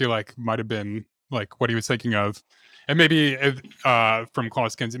 which I feel like might have been like what he was thinking of. And maybe from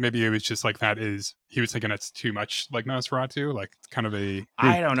Klaus Kinski, maybe it was just like he was thinking it's too much like Nosferatu, like kind of a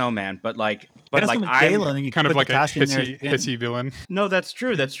I don't know, man. But like I'm kind of like a hissy villain. no, that's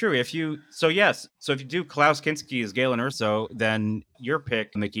true. That's true. If you do Klaus Kinski as Galen Erso, then your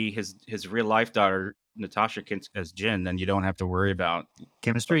pick, Mickey, his real life daughter Natasha Kinski as Jin, then you don't have to worry about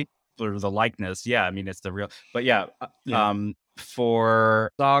Chemistry. or the likeness. Yeah, I mean it's the real. But yeah. Yeah. For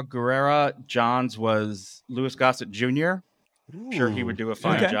Saw Gerrera, John's was Louis Gossett Jr. Sure, he would do a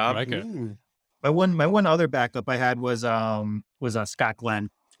fine Okay. job. I like it. Ooh. My one other backup I had was Scott Glenn.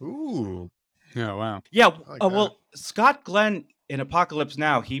 Ooh. Yeah, wow. Yeah. like Well, Scott Glenn in Apocalypse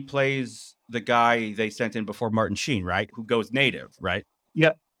Now, he plays the guy they sent in before Martin Sheen, right? Who goes native, right?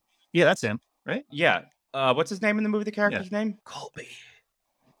 Yeah, that's him. Yeah. What's his name in the movie? The character's name? Colby.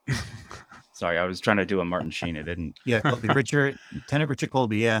 Sorry, I was trying to do a Martin Sheen. It didn't. Yeah, Colby. Lieutenant Richard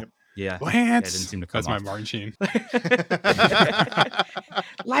Colby. Yeah. Yeah. Lance. didn't seem to come That's my off. Martin Sheen.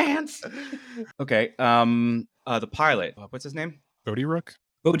 Lance. Okay. The pilot. What's his name? Bodhi Rook.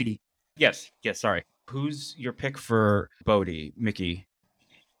 Bodhi. Yes. Sorry. Who's your pick for Bodhi, Mickey?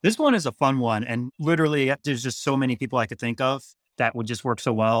 This one is a fun one, and literally, there's just so many people I could think of that would just work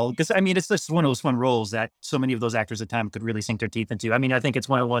so well. Because I mean, it's just one of those fun roles that so many of those actors at the time could really sink their teeth into. I mean, I think it's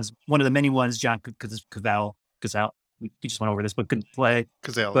one of the many ones John Cazale. We just went over this, but couldn't play.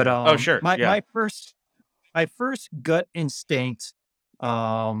 Cazale. But Oh, sure, my yeah. my first gut instinct,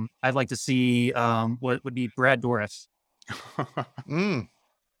 I'd like to see what would be Brad Dourif. Mm.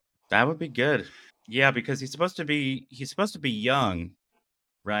 That would be good. Yeah, because he's supposed to be young,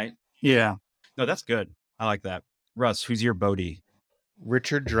 right? Yeah. No, that's good. I like that. Russ, who's your Bodhi?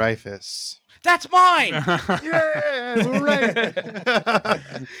 Richard Dreyfuss. That's mine. Yeah, we're right.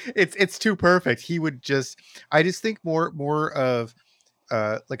 It's too perfect. He would just. I just think more of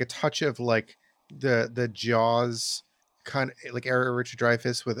like a touch of like the Jaws kind of like era Richard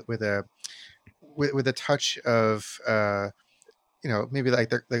Dreyfuss with a touch of maybe like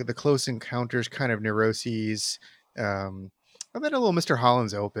the Close Encounters kind of neuroses. And then a little Mr.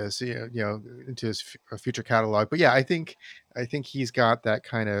 Holland's opus, into his future catalog. But yeah, I think he's got that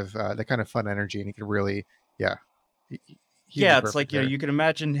kind of fun energy, and he can really, yeah, he'd be It's like perfect there. you can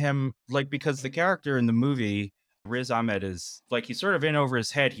imagine him like, because the character in the movie Riz Ahmed is like, he's sort of in over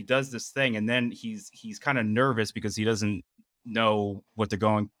his head. He does this thing, and then he's kind of nervous because he doesn't know what they're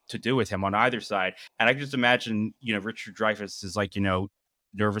going to do with him on either side. And I can just imagine, Richard Dreyfuss is like,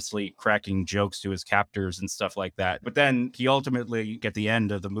 nervously cracking jokes to his captors and stuff like that. But then he ultimately, at the end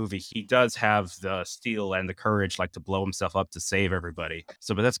of the movie, he does have the steel and the courage like to blow himself up to save everybody.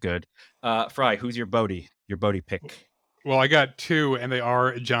 So, but that's good. Fry, who's your Bodhi? Your Bodhi pick? Well, I got two, and they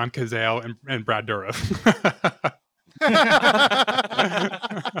are John Cazale and Brad Dourif.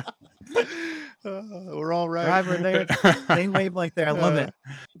 We're all right. Driver there, same wavelength there. I love it.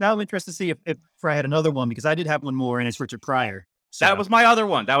 Now I'm interested to see if Fry had another one, because I did have one more, and it's Richard Pryor. So. That was my other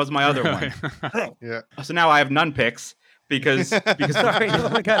one. Yeah. So now I have none picks because Sorry. Oh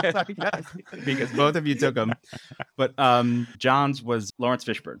my God. Sorry, guys. because both of you took them. But John's was Lawrence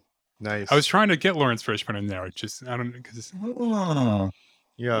Fishburne. Nice. I was trying to get Lawrence Fishburne in there. I don't know, because Oh.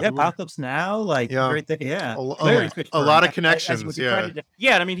 yeah. Yeah, Apocalypse Now, like Yeah. right there. Yeah. A Larry lot Fishburne, of connections. would be Yeah. credited,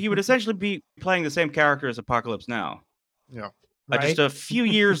 Yeah, I mean, he would essentially be playing the same character as Apocalypse Now. Yeah. right? Just a few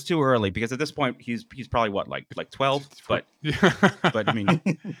years too early, because at this point he's probably what, like 12, but I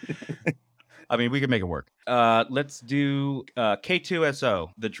mean we could make it work. Let's do K2SO,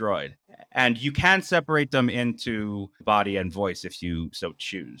 the droid, and you can separate them into body and voice if you so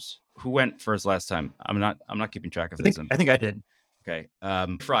choose. Who went first last time? I'm not keeping track of this. I think I did. Okay,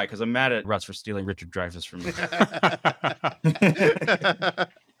 Fry, because I'm mad at Russ for stealing Richard Dreyfuss from me.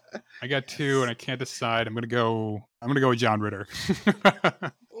 I got two, and I can't decide. I'm gonna go with John Ritter.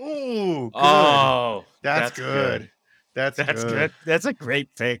 Ooh, good. Oh, that's good. That's good. That's a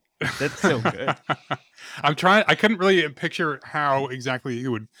great pick. That's so good. I'm trying. I couldn't really picture how exactly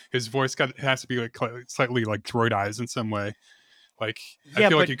his voice has to be like slightly like droidized in some way. Like I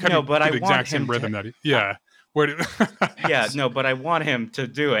feel like you couldn't but do I the want exact same him rhythm to, that yeah. Where do, yeah, no, but I want him to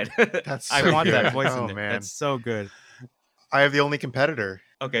do it. That's I so want that good. voice Oh, in there. man. That's so good. I have the only competitor,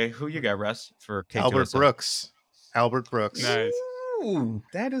 Okay, who you got, Russ, for K2SO? Albert Brooks. Albert Brooks. nice. Ooh,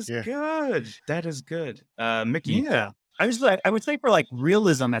 that is Yeah. good. That is good. Mickey. Yeah. I was like, I would say for like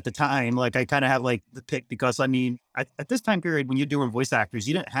realism at the time, like I kind of have like the pick, because I mean, at this time period, when you're doing voice actors,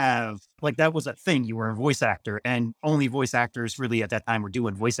 you didn't have like, that was a thing. You were a voice actor, and only voice actors really at that time were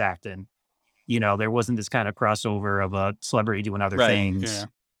doing voice acting. There wasn't this kind of crossover of a celebrity doing other Right, things Yeah.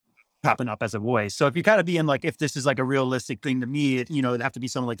 popping up as a voice. So if you kind of being like, if this is like a realistic thing to me, it'd have to be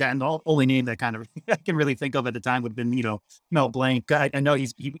something like that. And the only name that kind of I can really think of at the time would have been, Mel Blanc. I know he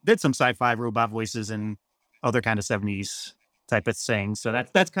did some sci-fi robot voices and other kind of 70s type of things. So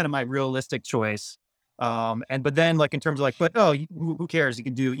that's kind of my realistic choice. But then like in terms of like, but who cares? You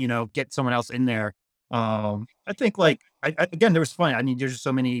can do, get someone else in there. I think like again, there was fun. I mean, there's just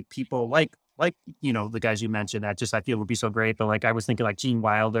so many people like the guys you mentioned that just I feel would be so great. But like I was thinking like Gene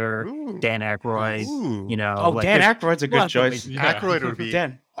Wilder, Ooh. Dan Aykroyd, Ooh. like, Dan there's Aykroyd's a a lot good of choice. ways- Yeah. Aykroyd would be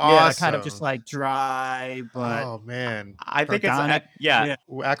Dan. awesome. kind of just like dry, but Oh man, I think Sardonic. it's yeah.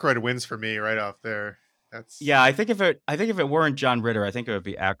 Ooh, Aykroyd wins for me right off there. That's Yeah, I think if it weren't John Ritter, I think it would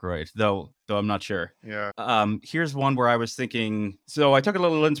be Aykroyd, though I'm not sure. yeah. Here's one where I was thinking, so I took a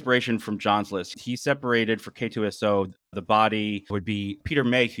little inspiration from John's list. He separated for K2SO, the body would be Peter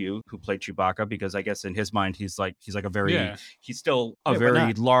Mayhew, who played Chewbacca, because I guess in his mind he's like a very Yeah. he's still a Yeah, why very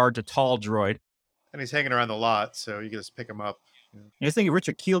not? large, a tall droid. And he's hanging around the lot, so you can just pick him up. I was thinking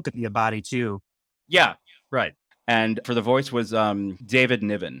Richard Keel could be a body too. Yeah, right. And for the voice was David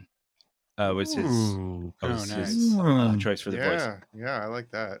Niven. Was his Ooh. nice. choice for the voice. Yeah, I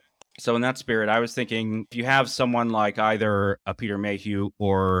like that. So in that spirit, I was thinking if you have someone like either a Peter Mayhew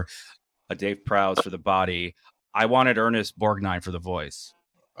or a Dave Prowse for the body, I wanted Ernest Borgnine for the voice.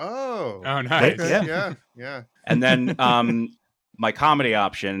 Oh, Oh, nice. okay, yeah. And then my comedy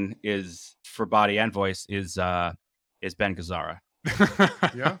option is for body and voice is Ben Gazzara.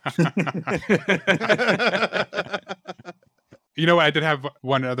 Yeah. I did have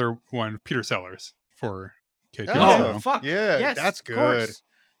one other one, Peter Sellers for K2. Oh, fuck. Yeah, Yes, that's of good. course.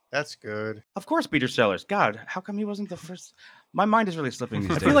 That's good. Of course, Peter Sellers. God, how come he wasn't the first? My mind is really slipping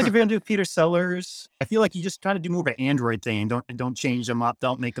these I days. feel like if you're gonna do Peter Sellers, I feel like you just kind of do more of an android thing. Don't change them up.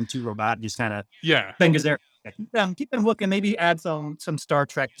 Don't make them too robotic. Just kind of Yeah. fingers there. Keep them looking. Maybe add some Star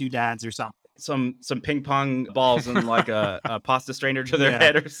Trek doodads or something. some ping pong balls and like a pasta strainer to their Yeah.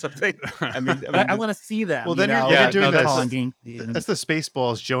 head or something. I want to see that. Well, then you're Yeah, doing no, this. that's- That's the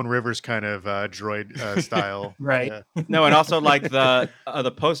Spaceballs Joan Rivers kind of droid style. Right. Yeah. no, and also like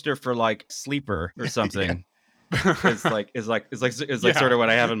the poster for like Sleeper or something. is like Yeah. sort of what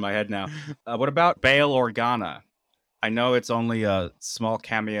I have in my head now. What about Bail Organa? I know it's only a small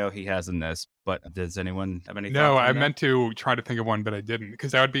cameo he has in this, but does anyone have any? No, thoughts on I that? meant to try to think of one, but I didn't,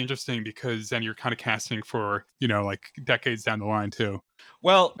 because that would be interesting, because then you're kind of casting for, like decades down the line too.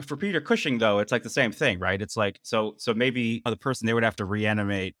 Well, for Peter Cushing though, it's like the same thing, right? It's like so maybe the person they would have to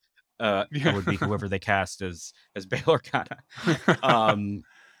reanimate would be whoever they cast as Bail Organa.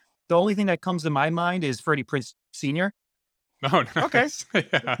 The only thing that comes to my mind is Freddie Prinze Sr. Oh, Okay. nice.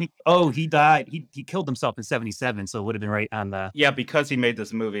 Yeah. He died. He killed himself in 1977, so it would have been right on the. Yeah, because he made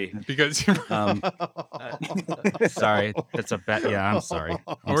this movie. Because Sorry, that's a bet. Yeah, I'm sorry.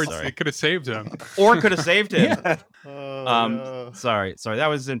 I'm or sorry. it could have saved him. Or could have saved him. Oh, no. Sorry, that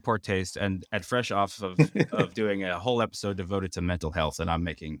was in poor taste and fresh off of doing a whole episode devoted to mental health, and I'm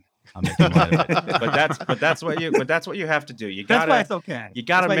making light of it. But that's what you have to do. You That's why gotta it's okay. you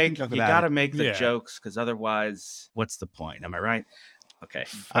gotta That's why make can joke you about gotta it. make the Yeah. jokes, because otherwise, what's the point? Am I right? Okay, I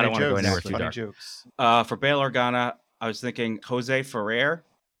Funny don't want to go jokes, anywhere too funny dark. jokes. For Bail Organa, I was thinking Jose Ferrer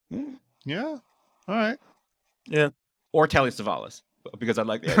Yeah. All right. or Telly Savalas, because I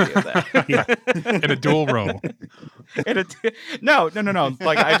like the idea of that. In a dual role. No.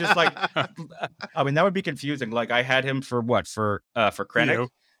 Like I just like. I mean, that would be confusing. Like I had him for what? For Krennic.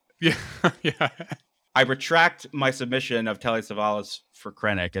 Yeah. Yeah. I retract my submission of Telly Savalas for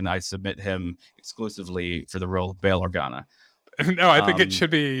Krennic, and I submit him exclusively for the role of Bail Organa. No, I think Um, it should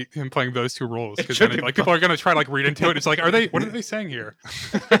be him playing those two roles, it because should then be like people are going to try to like read into it. It's like, what are they saying here?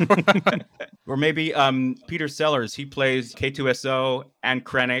 Or maybe Peter Sellers. He plays K2SO and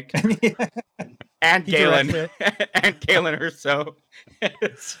Krennic and He Galen directs and Galen Urso.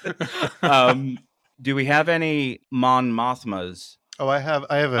 Do we have any Mon Mothmas? Oh, I have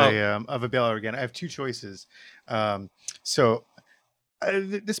Oh. a Bail Organa. I have two choices. So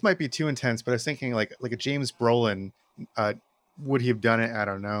this might be too intense, but I was thinking like a James Brolin. Would he have done it? I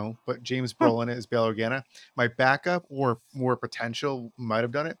don't know. But James Brolin is Bail Organa. My backup or more potential might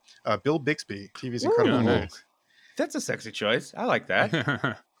have done it. Bill Bixby, TV's Incredible Ooh. Hulk. That's a sexy choice. I like that.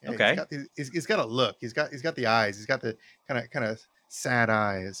 Yeah, Okay. he's got a look. He's got the eyes. He's got the kind of sad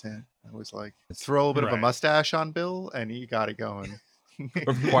eyes. And I was like, throw a little bit of a Right. mustache on Bill, and he got it going.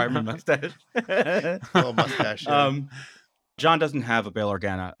 Requirement mustache. Little mustache. Yeah. John doesn't have a Bail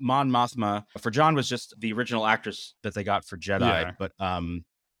Organa. Mon Mothma for John was just the original actress that they got for Jedi. Yeah. But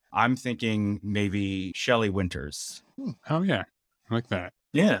I'm thinking maybe Shelley Winters. Oh yeah, I like that.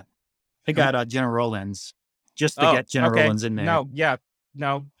 Yeah. I got Jenna Rollins just to Oh, get Jenna okay. Rollins in there.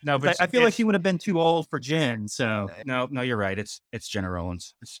 No, but I feel like she would have been too old for Jen. So no, you're right. It's Jenna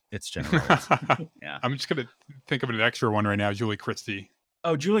Rollins. It's Jenna Rollins. Yeah. I'm just gonna think of an extra one right now, Julie Christie.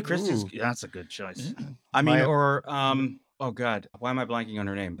 Oh, Julie Christie's. Ooh. That's a good choice. I mean, My- or oh god, why am I blanking on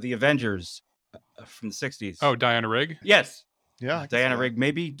her name? The Avengers from the 60s. Oh, Diana Rigg. yes. Yeah, I can see Diana that. Rigg,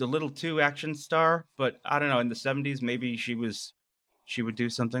 maybe a little too action star, but I don't know. In the 70s, maybe she would do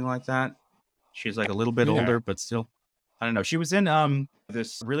something like that. She's like a little bit Yeah. older, but still, I don't know. She was in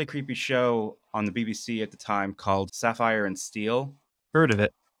this really creepy show on the BBC at the time called Sapphire and Steel. heard of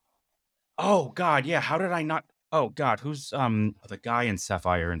it. Oh God, yeah. How did I not? Oh God, who's the guy in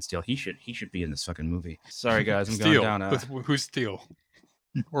Sapphire and Steel? He should be in this fucking movie. Sorry guys, I'm Steel. going down. Who's Steel?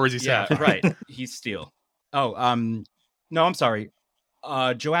 Or is he? Yeah, Sapphire? right. He's Steel. Oh, no, I'm sorry.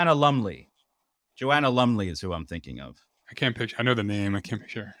 Joanna Lumley. Joanna Lumley is who I'm thinking of. I can't picture. I know the name. I can't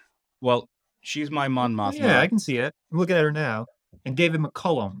picture. Well, she's my Mon Mothma. Yeah, I can see it. I'm looking at her now. And David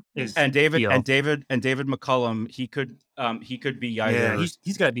McCullum is and David Steel. and David McCullum. He could be either. Yeah,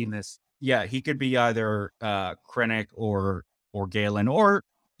 he's got to be in this. Yeah, he could be either Krennic or Galen, or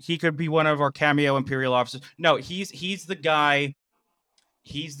he could be one of our cameo Imperial officers. No, he's the guy.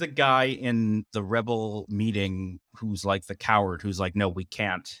 He's the guy in the rebel meeting who's like the coward, who's like, no, we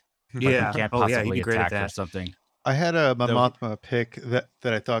can't. Like, Yeah. we can't Oh, yeah, he'd possibly be great at attack or that. something. I had a Mon So- Mothma pick that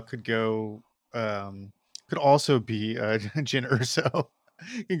I thought could go. Could also be Jyn Erso.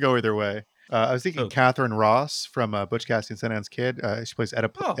 Can go either way. I was thinking Oh. Catherine Ross from Butch Cassidy and Sundance Kid. She plays Etta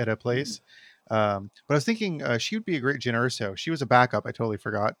Oh. Etta Place. But I was thinking she would be a great Jyn Erso. She was a backup. I totally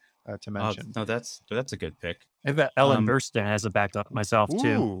forgot to mention. No, that's a good pick. I've got Ellen Um, Burstyn as a backup myself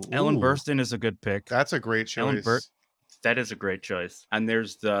too. Ellen ooh, Burstyn is a good pick. That's a great Ellen choice. Bur- That is a great choice. And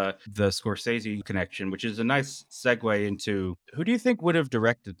there's the Scorsese connection, which is a nice segue into who do you think would have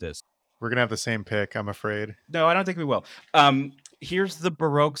directed this? We're gonna have the same pick, I'm afraid. No, I don't think we will. Here's the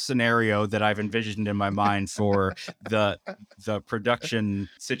Baroque scenario that I've envisioned in my mind for the production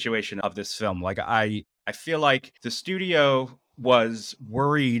situation of this film. Like I feel like the studio was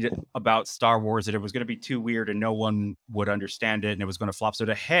worried about Star Wars, that it was going to be too weird and no one would understand it and it was going to flop. So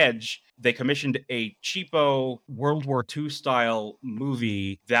to hedge, they commissioned a cheapo World War II style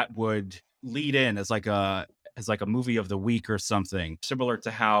movie that would lead in as like a movie of the week or something, similar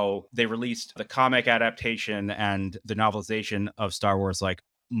to how they released the comic adaptation and the novelization of Star Wars like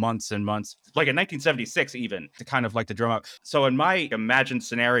months and months, like in 1976 even, to kind of like to drum up. So in my imagined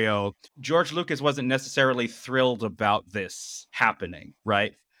scenario, George Lucas wasn't necessarily thrilled about this happening,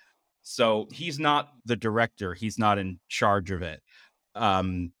 right? So he's not the director, he's not in charge of it.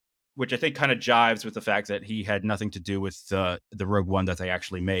 Which I think kind of jives with the fact that he had nothing to do with the Rogue One that they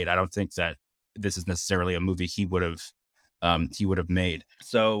actually made. I don't think that this is necessarily a movie he would have made.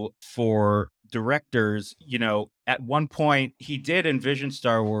 So for directors, at one point he did envision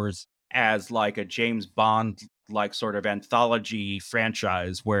Star Wars as like a James Bond like sort of anthology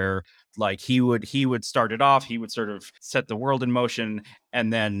franchise where like he would start it off, he would sort of set the world in motion,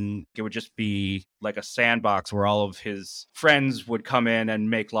 and then it would just be like a sandbox where all of his friends would come in and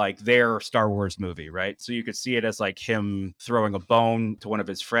make like their Star Wars movie, right? So you could see it as like him throwing a bone to one of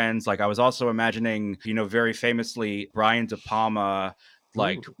his friends. Like I was also imagining, very famously, Brian De Palma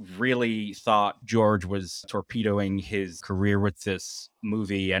like really thought George was torpedoing his career with this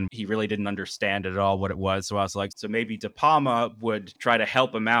movie and he really didn't understand at all what it was. So I was like, so maybe De Palma would try to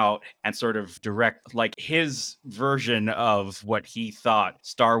help him out and sort of direct like his version of what he thought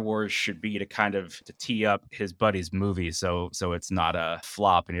Star Wars should be to tee up his buddy's movie. So it's not a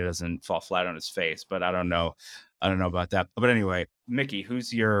flop and he doesn't fall flat on his face. But I don't know about that. But anyway, Mickey,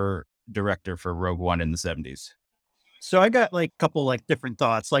 who's your director for Rogue One in the 70s? So I got like a couple like different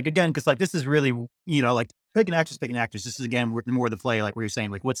thoughts. Like again, because like this is really like picking actors. This is again more the play, like where you're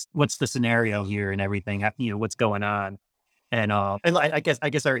saying like what's the scenario here and everything. What's going on, and I guess I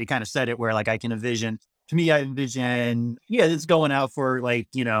already kind of said it where like I envision it's going out for like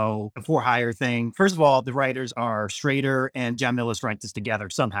a for hire thing. First of all, the writers are Schrader and John Milius write this together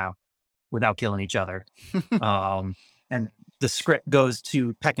somehow without killing each other, and the script goes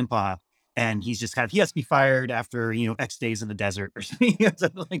to Peckinpah. And he's just he has to be fired after, X days in the desert or something,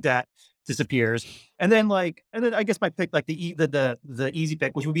 something like that, disappears. And then I guess my pick, like the easy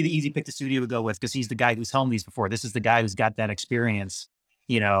pick, which would be the easy pick the studio would go with, because he's the guy who's helmed these before. This is the guy who's got that experience,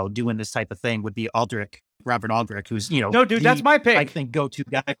 doing this type of thing, would be Robert Aldrich, who's, no, dude, that's my pick. I think go-to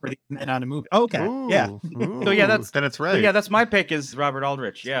guy for the men on a movie. Okay. Ooh, yeah. Ooh, so yeah, then it's right. So yeah, that's my pick is Robert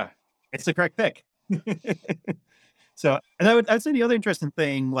Aldrich. Yeah. It's the correct pick. So, and I'd say the other interesting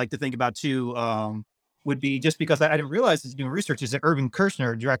thing, like to think about too, would be just because I didn't realize as doing research is that Irvin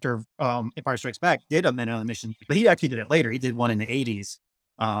Kershner, director of Empire Strikes Back, did a Men on a Mission, but he actually did it later. He did one in the 80s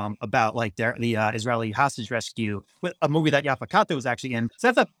about like the Israeli hostage rescue, with a movie that Yaphet Kotto was actually in.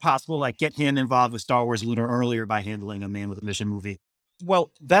 So that's possible, like get him involved with StarArs a little earlier by handling a Man with a Mission movie.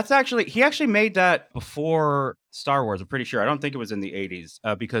 Well, he actually made that before Star Wars. I'm pretty sure. I don't think it was in the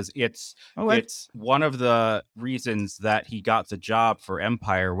 80s because it's one of the reasons that he got the job for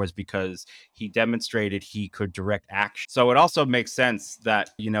Empire was because he demonstrated he could direct action. So it also makes sense that,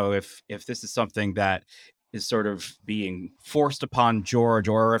 if this is something that is sort of being forced upon George,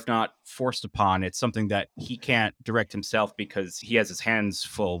 or if not forced upon, it's something that he can't direct himself because he has his hands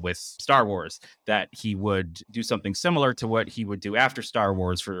full with Star Wars, that he would do something similar to what he would do after Star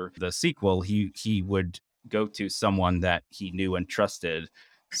Wars for the sequel. He would go to someone that he knew and trusted.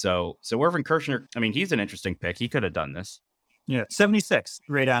 So Irvin Kershner, I mean, he's an interesting pick. He could have done this. Yeah. 76,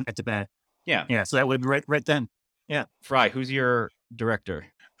 right on at the bed. Yeah. Yeah. So that would be right then. Yeah. Fry, who's your director?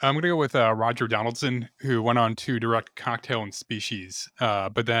 I'm going to go with Roger Donaldson, who went on to direct Cocktail and Species.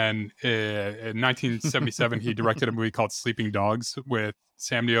 But then in 1977, he directed a movie called Sleeping Dogs with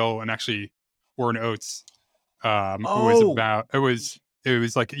Sam Neill and actually Warren Oates. It was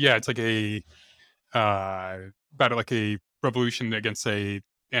like, yeah, it's like about like a revolution against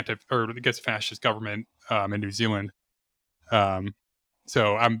against fascist government in New Zealand.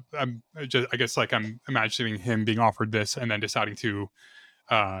 So I'm imagining him being offered this and then deciding to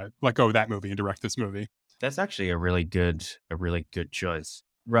let go of that movie and direct this movie. That's actually a really good choice.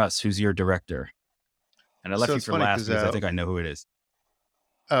 Russ, who's your director? And I left you for last because I think I know who it is.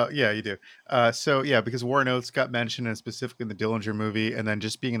 Oh, yeah, you do. Because Warren Oates got mentioned, and specifically in the Dillinger movie, and then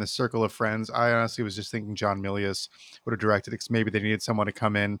just being in the circle of friends, I honestly was just thinking John Milius would have directed it because maybe they needed someone to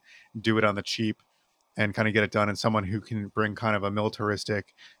come in and do it on the cheap. and kind of get it done, and someone who can bring kind of a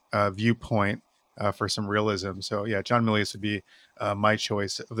militaristic viewpoint for some realism. So yeah, John Milius would be my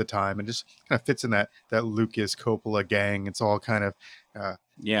choice of the time, and just kind of fits in that Lucas Coppola gang. It's all kind of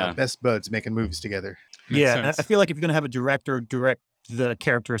best buds making movies together. Makes I sense. feel like if you're gonna have a director direct the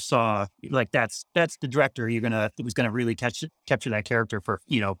character of Saw, like that's the director who's gonna really capture that character for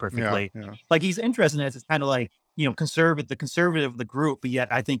perfectly. Yeah. Like he's interested in it. It's kind of like the conservative of the group, but yet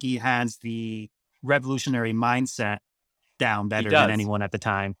I think he has the revolutionary mindset down better than does. anyone at the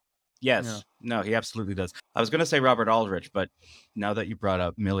time. Yes. Yeah. No, he absolutely does. I was going to say Robert Aldrich, but now that you brought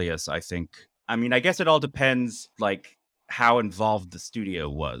up Milius, I guess it all depends like how involved the studio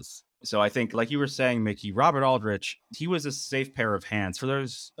was. So I think, like you were saying, Mickey, Robert Aldrich, he was a safe pair of hands. For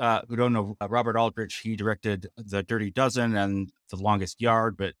those who don't know, Robert Aldrich, he directed The Dirty Dozen and The Longest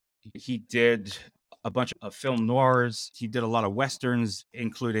Yard, but he did a bunch of film noirs. He did a lot of westerns,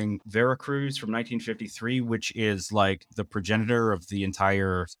 including Veracruz from 1953, which is like the progenitor of the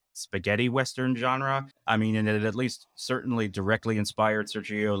entire spaghetti western genre. I mean, and it at least certainly directly inspired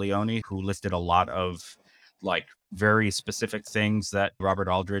Sergio Leone, who listed a lot of like very specific things that Robert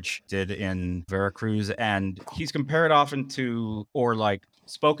Aldrich did in Veracruz. And he's compared often to, or like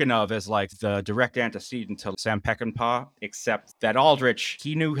spoken of as like the direct antecedent to Sam Peckinpah, except that Aldrich,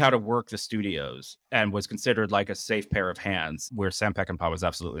 he knew how to work the studios and was considered like a safe pair of hands, where Sam Peckinpah was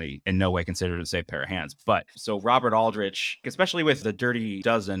absolutely in no way considered a safe pair of hands. But so Robert Aldrich, especially with The Dirty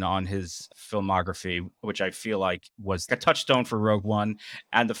Dozen on his filmography, which I feel like was a touchstone for Rogue One,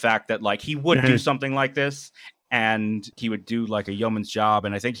 and the fact that like he would do something like this and he would do like a yeoman's job,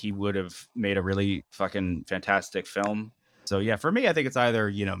 and I think he would have made a really fucking fantastic film. So yeah, for me, I think it's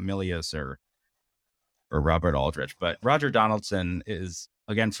either, Milius or Robert Aldrich. But Roger Donaldson is,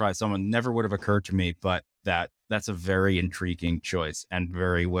 again, Fry, someone never would have occurred to me, but that's a very intriguing choice and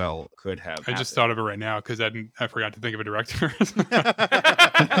very well could have I just thought of it right now because I forgot to think of a director.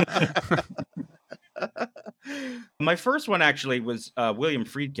 My first one actually was William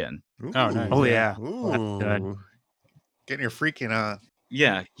Friedkin. Ooh. Oh, nice. Oh yeah. Ooh. Getting your freaking on.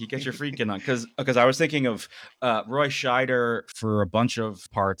 Yeah, you get your Friedkin on, because I was thinking of Roy Scheider for a bunch of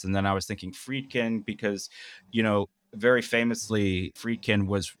parts, and then I was thinking Friedkin because, very famously, Friedkin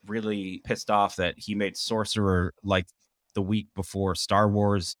was really pissed off that he made Sorcerer like the week before Star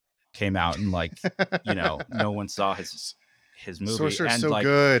Wars came out, and like, no one saw his movie. Sorcerer's and so like,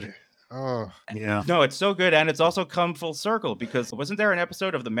 good. Oh Yeah. No, it's so good, and it's also come full circle, because wasn't there an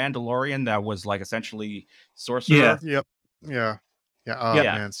episode of The Mandalorian that was like essentially Sorcerer? Yeah. yeah. Oh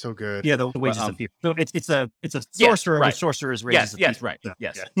Yeah. man, so good. Yeah, the wages Well, of fear. So it's a sorcerer right. with sorcerer's wages. Yes, of fear. right. Yeah.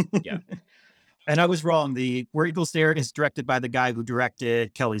 Yes. Yeah. And I was wrong. The Where Eagles Dare is directed by the guy who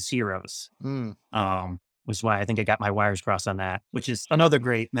directed Kelly's Heroes. Mm. Which is why I think I got my wires crossed on that, which is another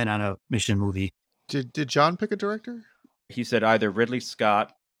great Men on a Mission movie. Did John pick a director? He said either Ridley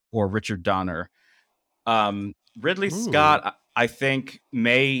Scott or Richard Donner. Ridley Ooh. Scott, I think,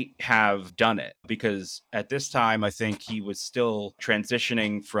 may have done it, because at this time, I think he was still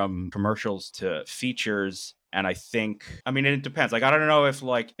transitioning from commercials to features. And I think, it depends. Like, I don't know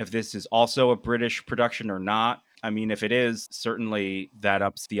if this is also a British production or not. I mean, if it is, certainly that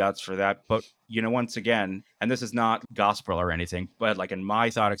ups the odds for that. But, once again, and this is not gospel or anything, but like in my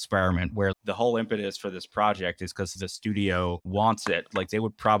thought experiment, where the whole impetus for this project is because the studio wants it, like they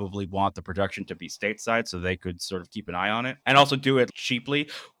would probably want the production to be stateside so they could sort of keep an eye on it and also do it cheaply,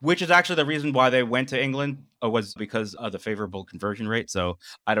 which is actually the reason why they went to England, was because of the favorable conversion rate. So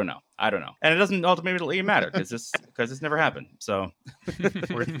I don't know. And it doesn't ultimately matter because this never happened. So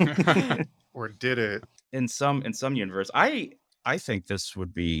Or did it? in some universe, I think this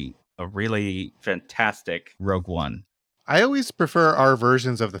would be a really fantastic Rogue One. I always prefer our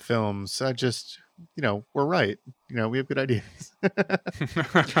versions of the films. I just, we're right. We have good ideas.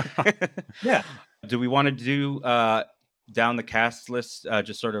 Yeah. Do we want to do down the cast list,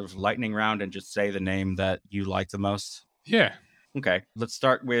 just sort of lightning round and just say the name that you like the most? Yeah. Okay, let's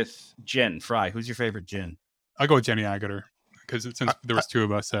start with Jin. Fry, who's your favorite Jin? I'll go with Jenny Agutter because since there was two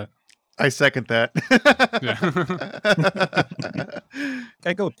of us that. I second that.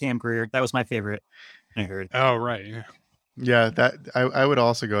 I go with Pam Grier. That was my favorite. I heard. Oh, right. Yeah. Yeah, that I would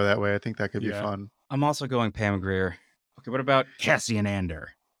also go that way. I think that could be Yeah. fun. I'm also going Pam Grier. Okay, what about Cassian Andor?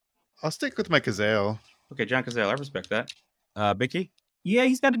 I'll stick with my Kazale. Okay, John Cazale, I respect that. Mickey? Yeah,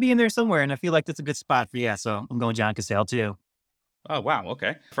 he's got to be in there somewhere, and I feel like that's a good spot for So I'm going John Cassell too. Oh, wow,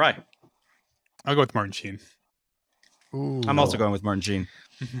 okay. Fry? I'll go with Martin Sheen. Ooh. I'm also going with Martin Sheen.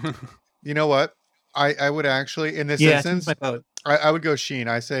 You know what? I would actually, in this Yeah, instance, that's my vote. I would go Sheen.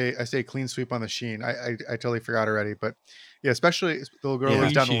 I say clean sweep on the Sheen. I totally forgot already, but yeah, especially the little girl Yeah.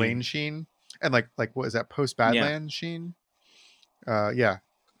 who's down the Sheen. lane Sheen. And like what is that post Badlands Sheen? Yeah.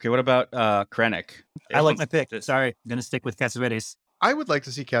 Okay, what about Krennic? I like my pick. Sorry, I'm gonna stick with Cassavetes. I would like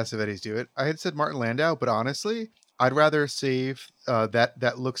to see Cassavetes do it. I had said Martin Landau, but honestly, I'd rather save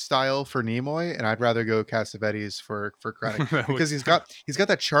that look style for Nimoy, and I'd rather go Cassavetes for Krennic because he's got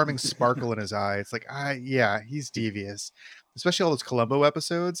that charming sparkle in his eye. It's like, yeah, he's devious, especially all those Columbo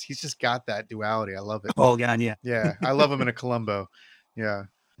episodes. He's just got that duality. I love it. Oh God, yeah, Yeah, I love him in a Columbo. Yeah,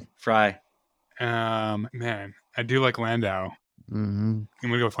 Fry. Man, I do like Landau. mm-hmm. I'm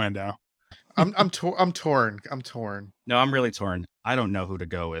gonna go with Landau. I'm torn. No, I'm really torn. I don't know who to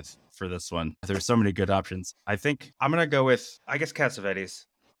go with for this one. There's so many good options. I think I'm gonna go with, I guess, Cassavetes.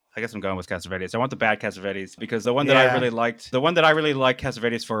 I guess I'm going with Cassavetes. I want the bad Cassavetes because the one that I really liked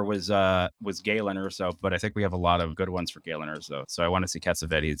Cassavetes for was Galen Erso, but I think we have a lot of good ones for Galen Erso. So I want to see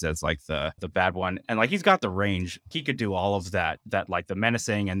Cassavetes as like the bad one. And like he's got the range. He could do all of that like the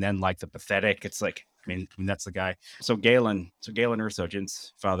menacing and then like the pathetic. It's like, I mean that's the guy. So Galen Erso,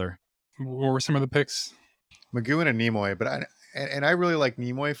 Jin's father. What were some of the picks? McGowan and Nimoy, but I really like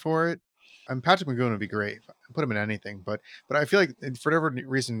Nimoy for it. Patrick McGowan would be great. Put him in anything, but I feel like for whatever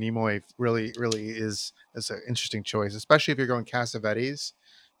reason, Nimoy really is an interesting choice, especially if you're going Cassavetes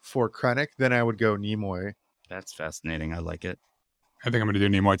for Krennic. Then I would go Nimoy. That's fascinating. I like it. I think I'm going to do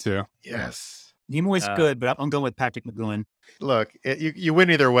Nimoy too. Yes, Nimoy's good, but I'm going with Patrick McGowan. Look, you win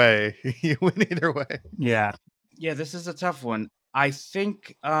either way. You win either way. Yeah, this is a tough one. I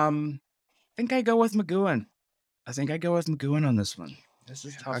think I go with McGowan. I think I go with McGowan on this one. This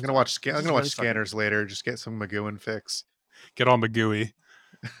is tough. I'm gonna watch Scanners later. Just get some McGowan fix. Get all McGooey.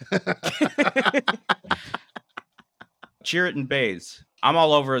 Cheer it and Bays. I'm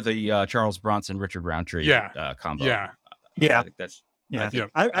all over the Charles Bronson, Richard Roundtree combo. Yeah. I think that's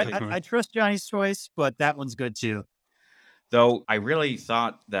I trust Johnny's choice, but that one's good too. Though I really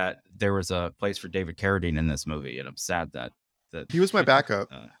thought that there was a place for David Carradine in this movie, and I'm sad that he was my backup.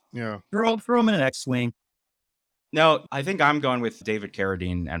 Yeah, throw him in an X-wing. No, I think I'm going with David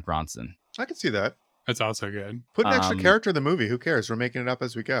Carradine and Bronson. I can see that. That's also good. Put an extra character in the movie. Who cares? We're making it up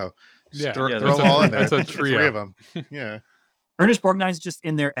as we go. Just throw them all in there. That's a trio. 3 of them. Yeah. Ernest Borgnine's just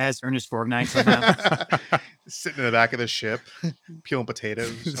in there as Ernest Borgnine somehow. Sitting in the back of the ship, peeling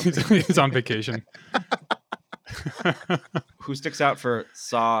potatoes. He's on vacation. Who sticks out for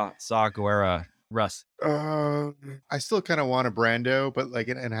Saw Gerrera? Russ. I still kind of want a Brando, but like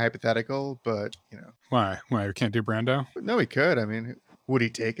in hypothetical, but Why? We can't do Brando? No, he could. I mean, would he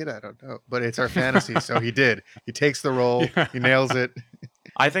take it? I don't know. But it's our fantasy, so he did. He takes the role. Yeah. He nails it.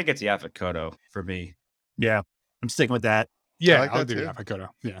 I think it's Yaphet Kotto for me. Yeah, I'm sticking with that. Yeah, I'll do Yaphet Kotto.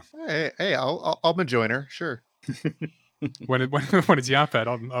 Yeah. Hey, I'm a joiner. Sure. when it's Yaphet,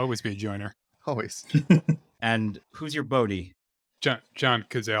 I'll always be a joiner. Always. And who's your Bodhi? John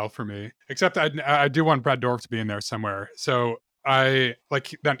Cazale for me. Except I do want Brad Dourif to be in there somewhere. So I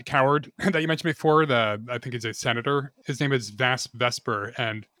like that coward that you mentioned before. I think he's a senator. His name is Vas Vesper,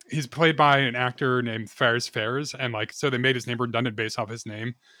 and he's played by an actor named Fairs, and like so they made his name redundant based off his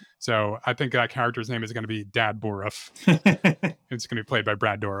name. So I think that character's name is going to be Dad Dourif. It's going to be played by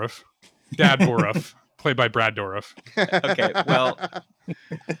Brad Dourif. Dad Dourif, played by Brad Dourif. Okay,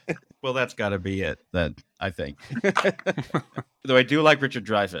 well, that's got to be it. Then I think. Though I do like Richard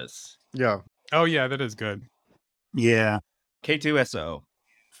Dreyfuss. Yeah. Oh yeah, that is good. Yeah. K2SO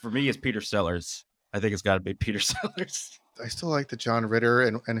for me is Peter Sellers. I think it's got to be Peter Sellers. I still like the John Ritter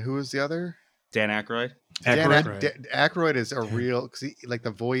and who is the other? Dan Aykroyd. Aykroyd is a real like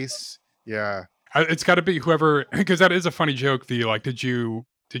the voice. Yeah. It's got to be whoever, because that is a funny joke. The like, did you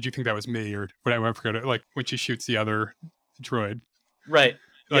think that was me or whatever? I forgot it. Like when she shoots the other droid. Right.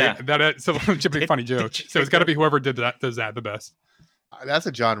 Like, yeah. It's a legitimately funny joke. So it's got to be whoever does that the best. That's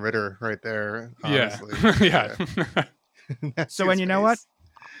a John Ritter right there. Honestly. Yeah. So, and you know what?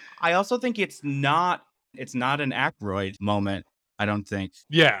 I also think it's not an Aykroyd moment. I don't think.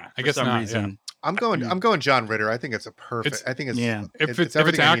 Yeah, I guess for some not. reason. Yeah. I'm going John Ritter. I think it's a perfect. I think it's If it's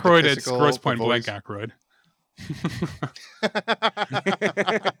Aykroyd, it's Grosse Pointe Blank Aykroyd.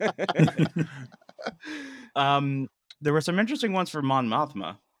 There were some interesting ones for Mon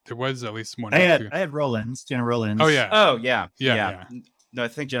Mothma. There was at least one. I had Rollins, Jenna Rollins. Oh yeah. Oh yeah. No, I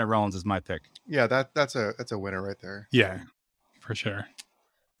think Jenna Rollins is my pick. Yeah, that's a winner right there. Yeah, for sure.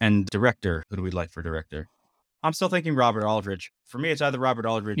 And director, who do we like for director? I'm still thinking Robert Aldrich. For me, it's either Robert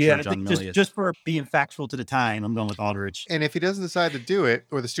Aldrich or John Milius. Just for being factual to the time, I'm going with Aldrich. And if he doesn't decide to do it,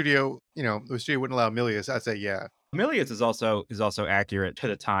 or the studio wouldn't allow Milius, I'd say yeah. Milius is also accurate to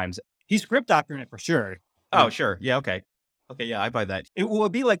the times. He's script doctoring it for sure. Oh, sure. Yeah, okay. Okay, yeah, I buy that. It will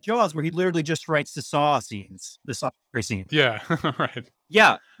be like Jaws, where he literally just writes the Saw scenes, the Saw scenes. Yeah, right.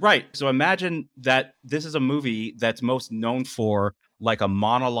 Yeah, right. So imagine that this is a movie that's most known for like a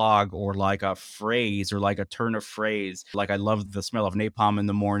monologue or like a phrase or like a turn of phrase. Like I love the smell of napalm in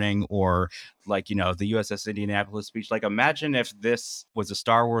the morning, or like, the USS Indianapolis speech. Like imagine if this was a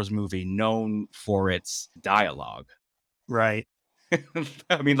Star Wars movie known for its dialogue. Right.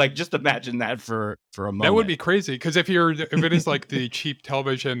 I mean, like just imagine that for a moment. That would be crazy, because if it is like the cheap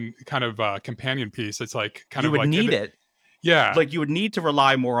television kind of companion piece, it's like kind you of would like need it. Yeah. Like you would need to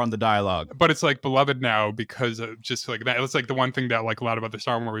rely more on the dialogue. But it's like beloved now because of just like that. It's like the one thing that like a lot of other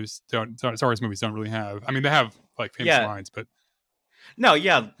Star Wars movies don't really have. I mean, they have like famous lines, but no,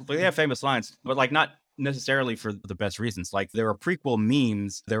 yeah, they have famous lines, but like not necessarily for the best reasons. Like there are prequel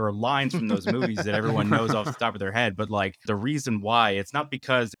memes, there are lines from those movies that everyone knows off the top of their head, but like the reason why, it's not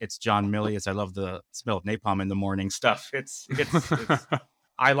because it's John Milius, I love the smell of napalm in the morning stuff. It's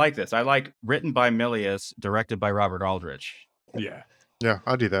I like this. I like written by Milius, directed by Robert Aldrich. Yeah. Yeah,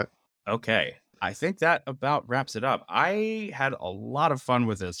 I'll do that. Okay. I think that about wraps it up. I had a lot of fun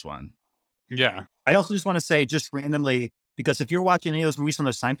with this one. Yeah. I also just want to say, just randomly, because if you're watching any of those movies from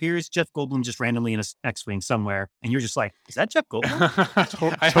those time periods, Jeff Goldblum just randomly in a X-Wing somewhere, and you're just like, is that Jeff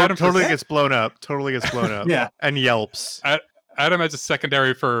Goldblum? I had him Totally gets blown up. Totally gets blown up. Yeah. And yelps. I had him as a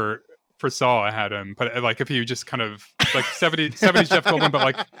secondary for Saw. I had him, but like if you just kind of like 70s Jeff Goldblum, but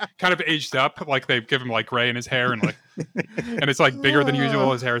like kind of aged up, like they give him like gray in his hair and like, and it's like bigger than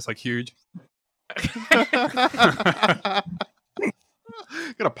usual. His hair is like huge. Got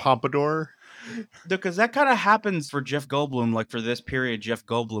a pompadour. Because that kind of happens for Jeff Goldblum, like for this period, Jeff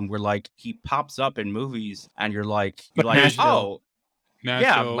Goldblum, where like he pops up in movies and you're like, Nashville. oh,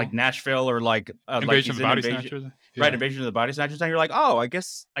 Nashville, yeah, like Nashville or like Invasion of the Body Invasion, Snatchers. right? Invasion of the Body Snatchers, and you're like, oh, I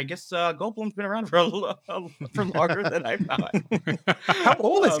guess Goldblum's been around for for longer than I thought. How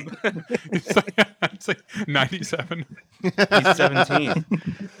old is he? It's like 97. He's 17.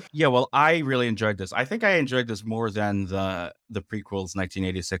 Yeah, well, I really enjoyed this. I think I enjoyed this more than the prequels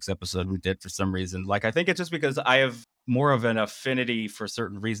 1986 episode we did for some reason. Like, I think it's just because I have more of an affinity for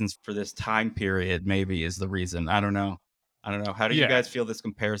certain reasons for this time period, maybe is the reason. I don't know. How do you guys feel this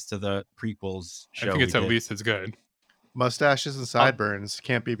compares to the prequels show? I think it's at least as good. Mustaches and sideburns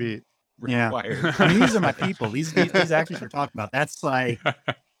can't be beat. Required. Yeah. I mean, these are my people. These actors we're talking about. That's like,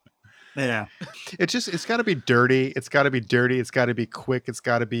 yeah. It's got to be dirty. It's got to be dirty. It's got to be quick. It's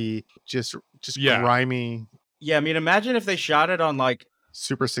got to be just grimy. Yeah, I mean, imagine if they shot it on like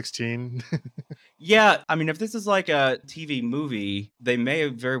Super 16. Yeah, I mean, if this is like a TV movie, they may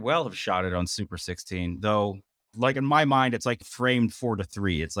very well have shot it on Super 16, though. Like in my mind, it's like framed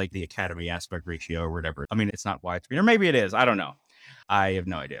 4:3. It's like the Academy aspect ratio or whatever. I mean, it's not widescreen, or maybe it is. I don't know. I have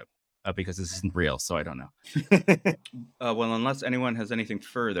no idea because this isn't real, so I don't know. Well, unless anyone has anything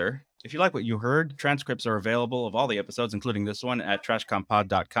further, if you like what you heard, transcripts are available of all the episodes, including this one, at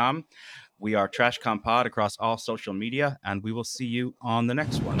trashcompod.com. We are TrashCompod across all social media, and we will see you on the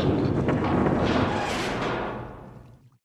next one.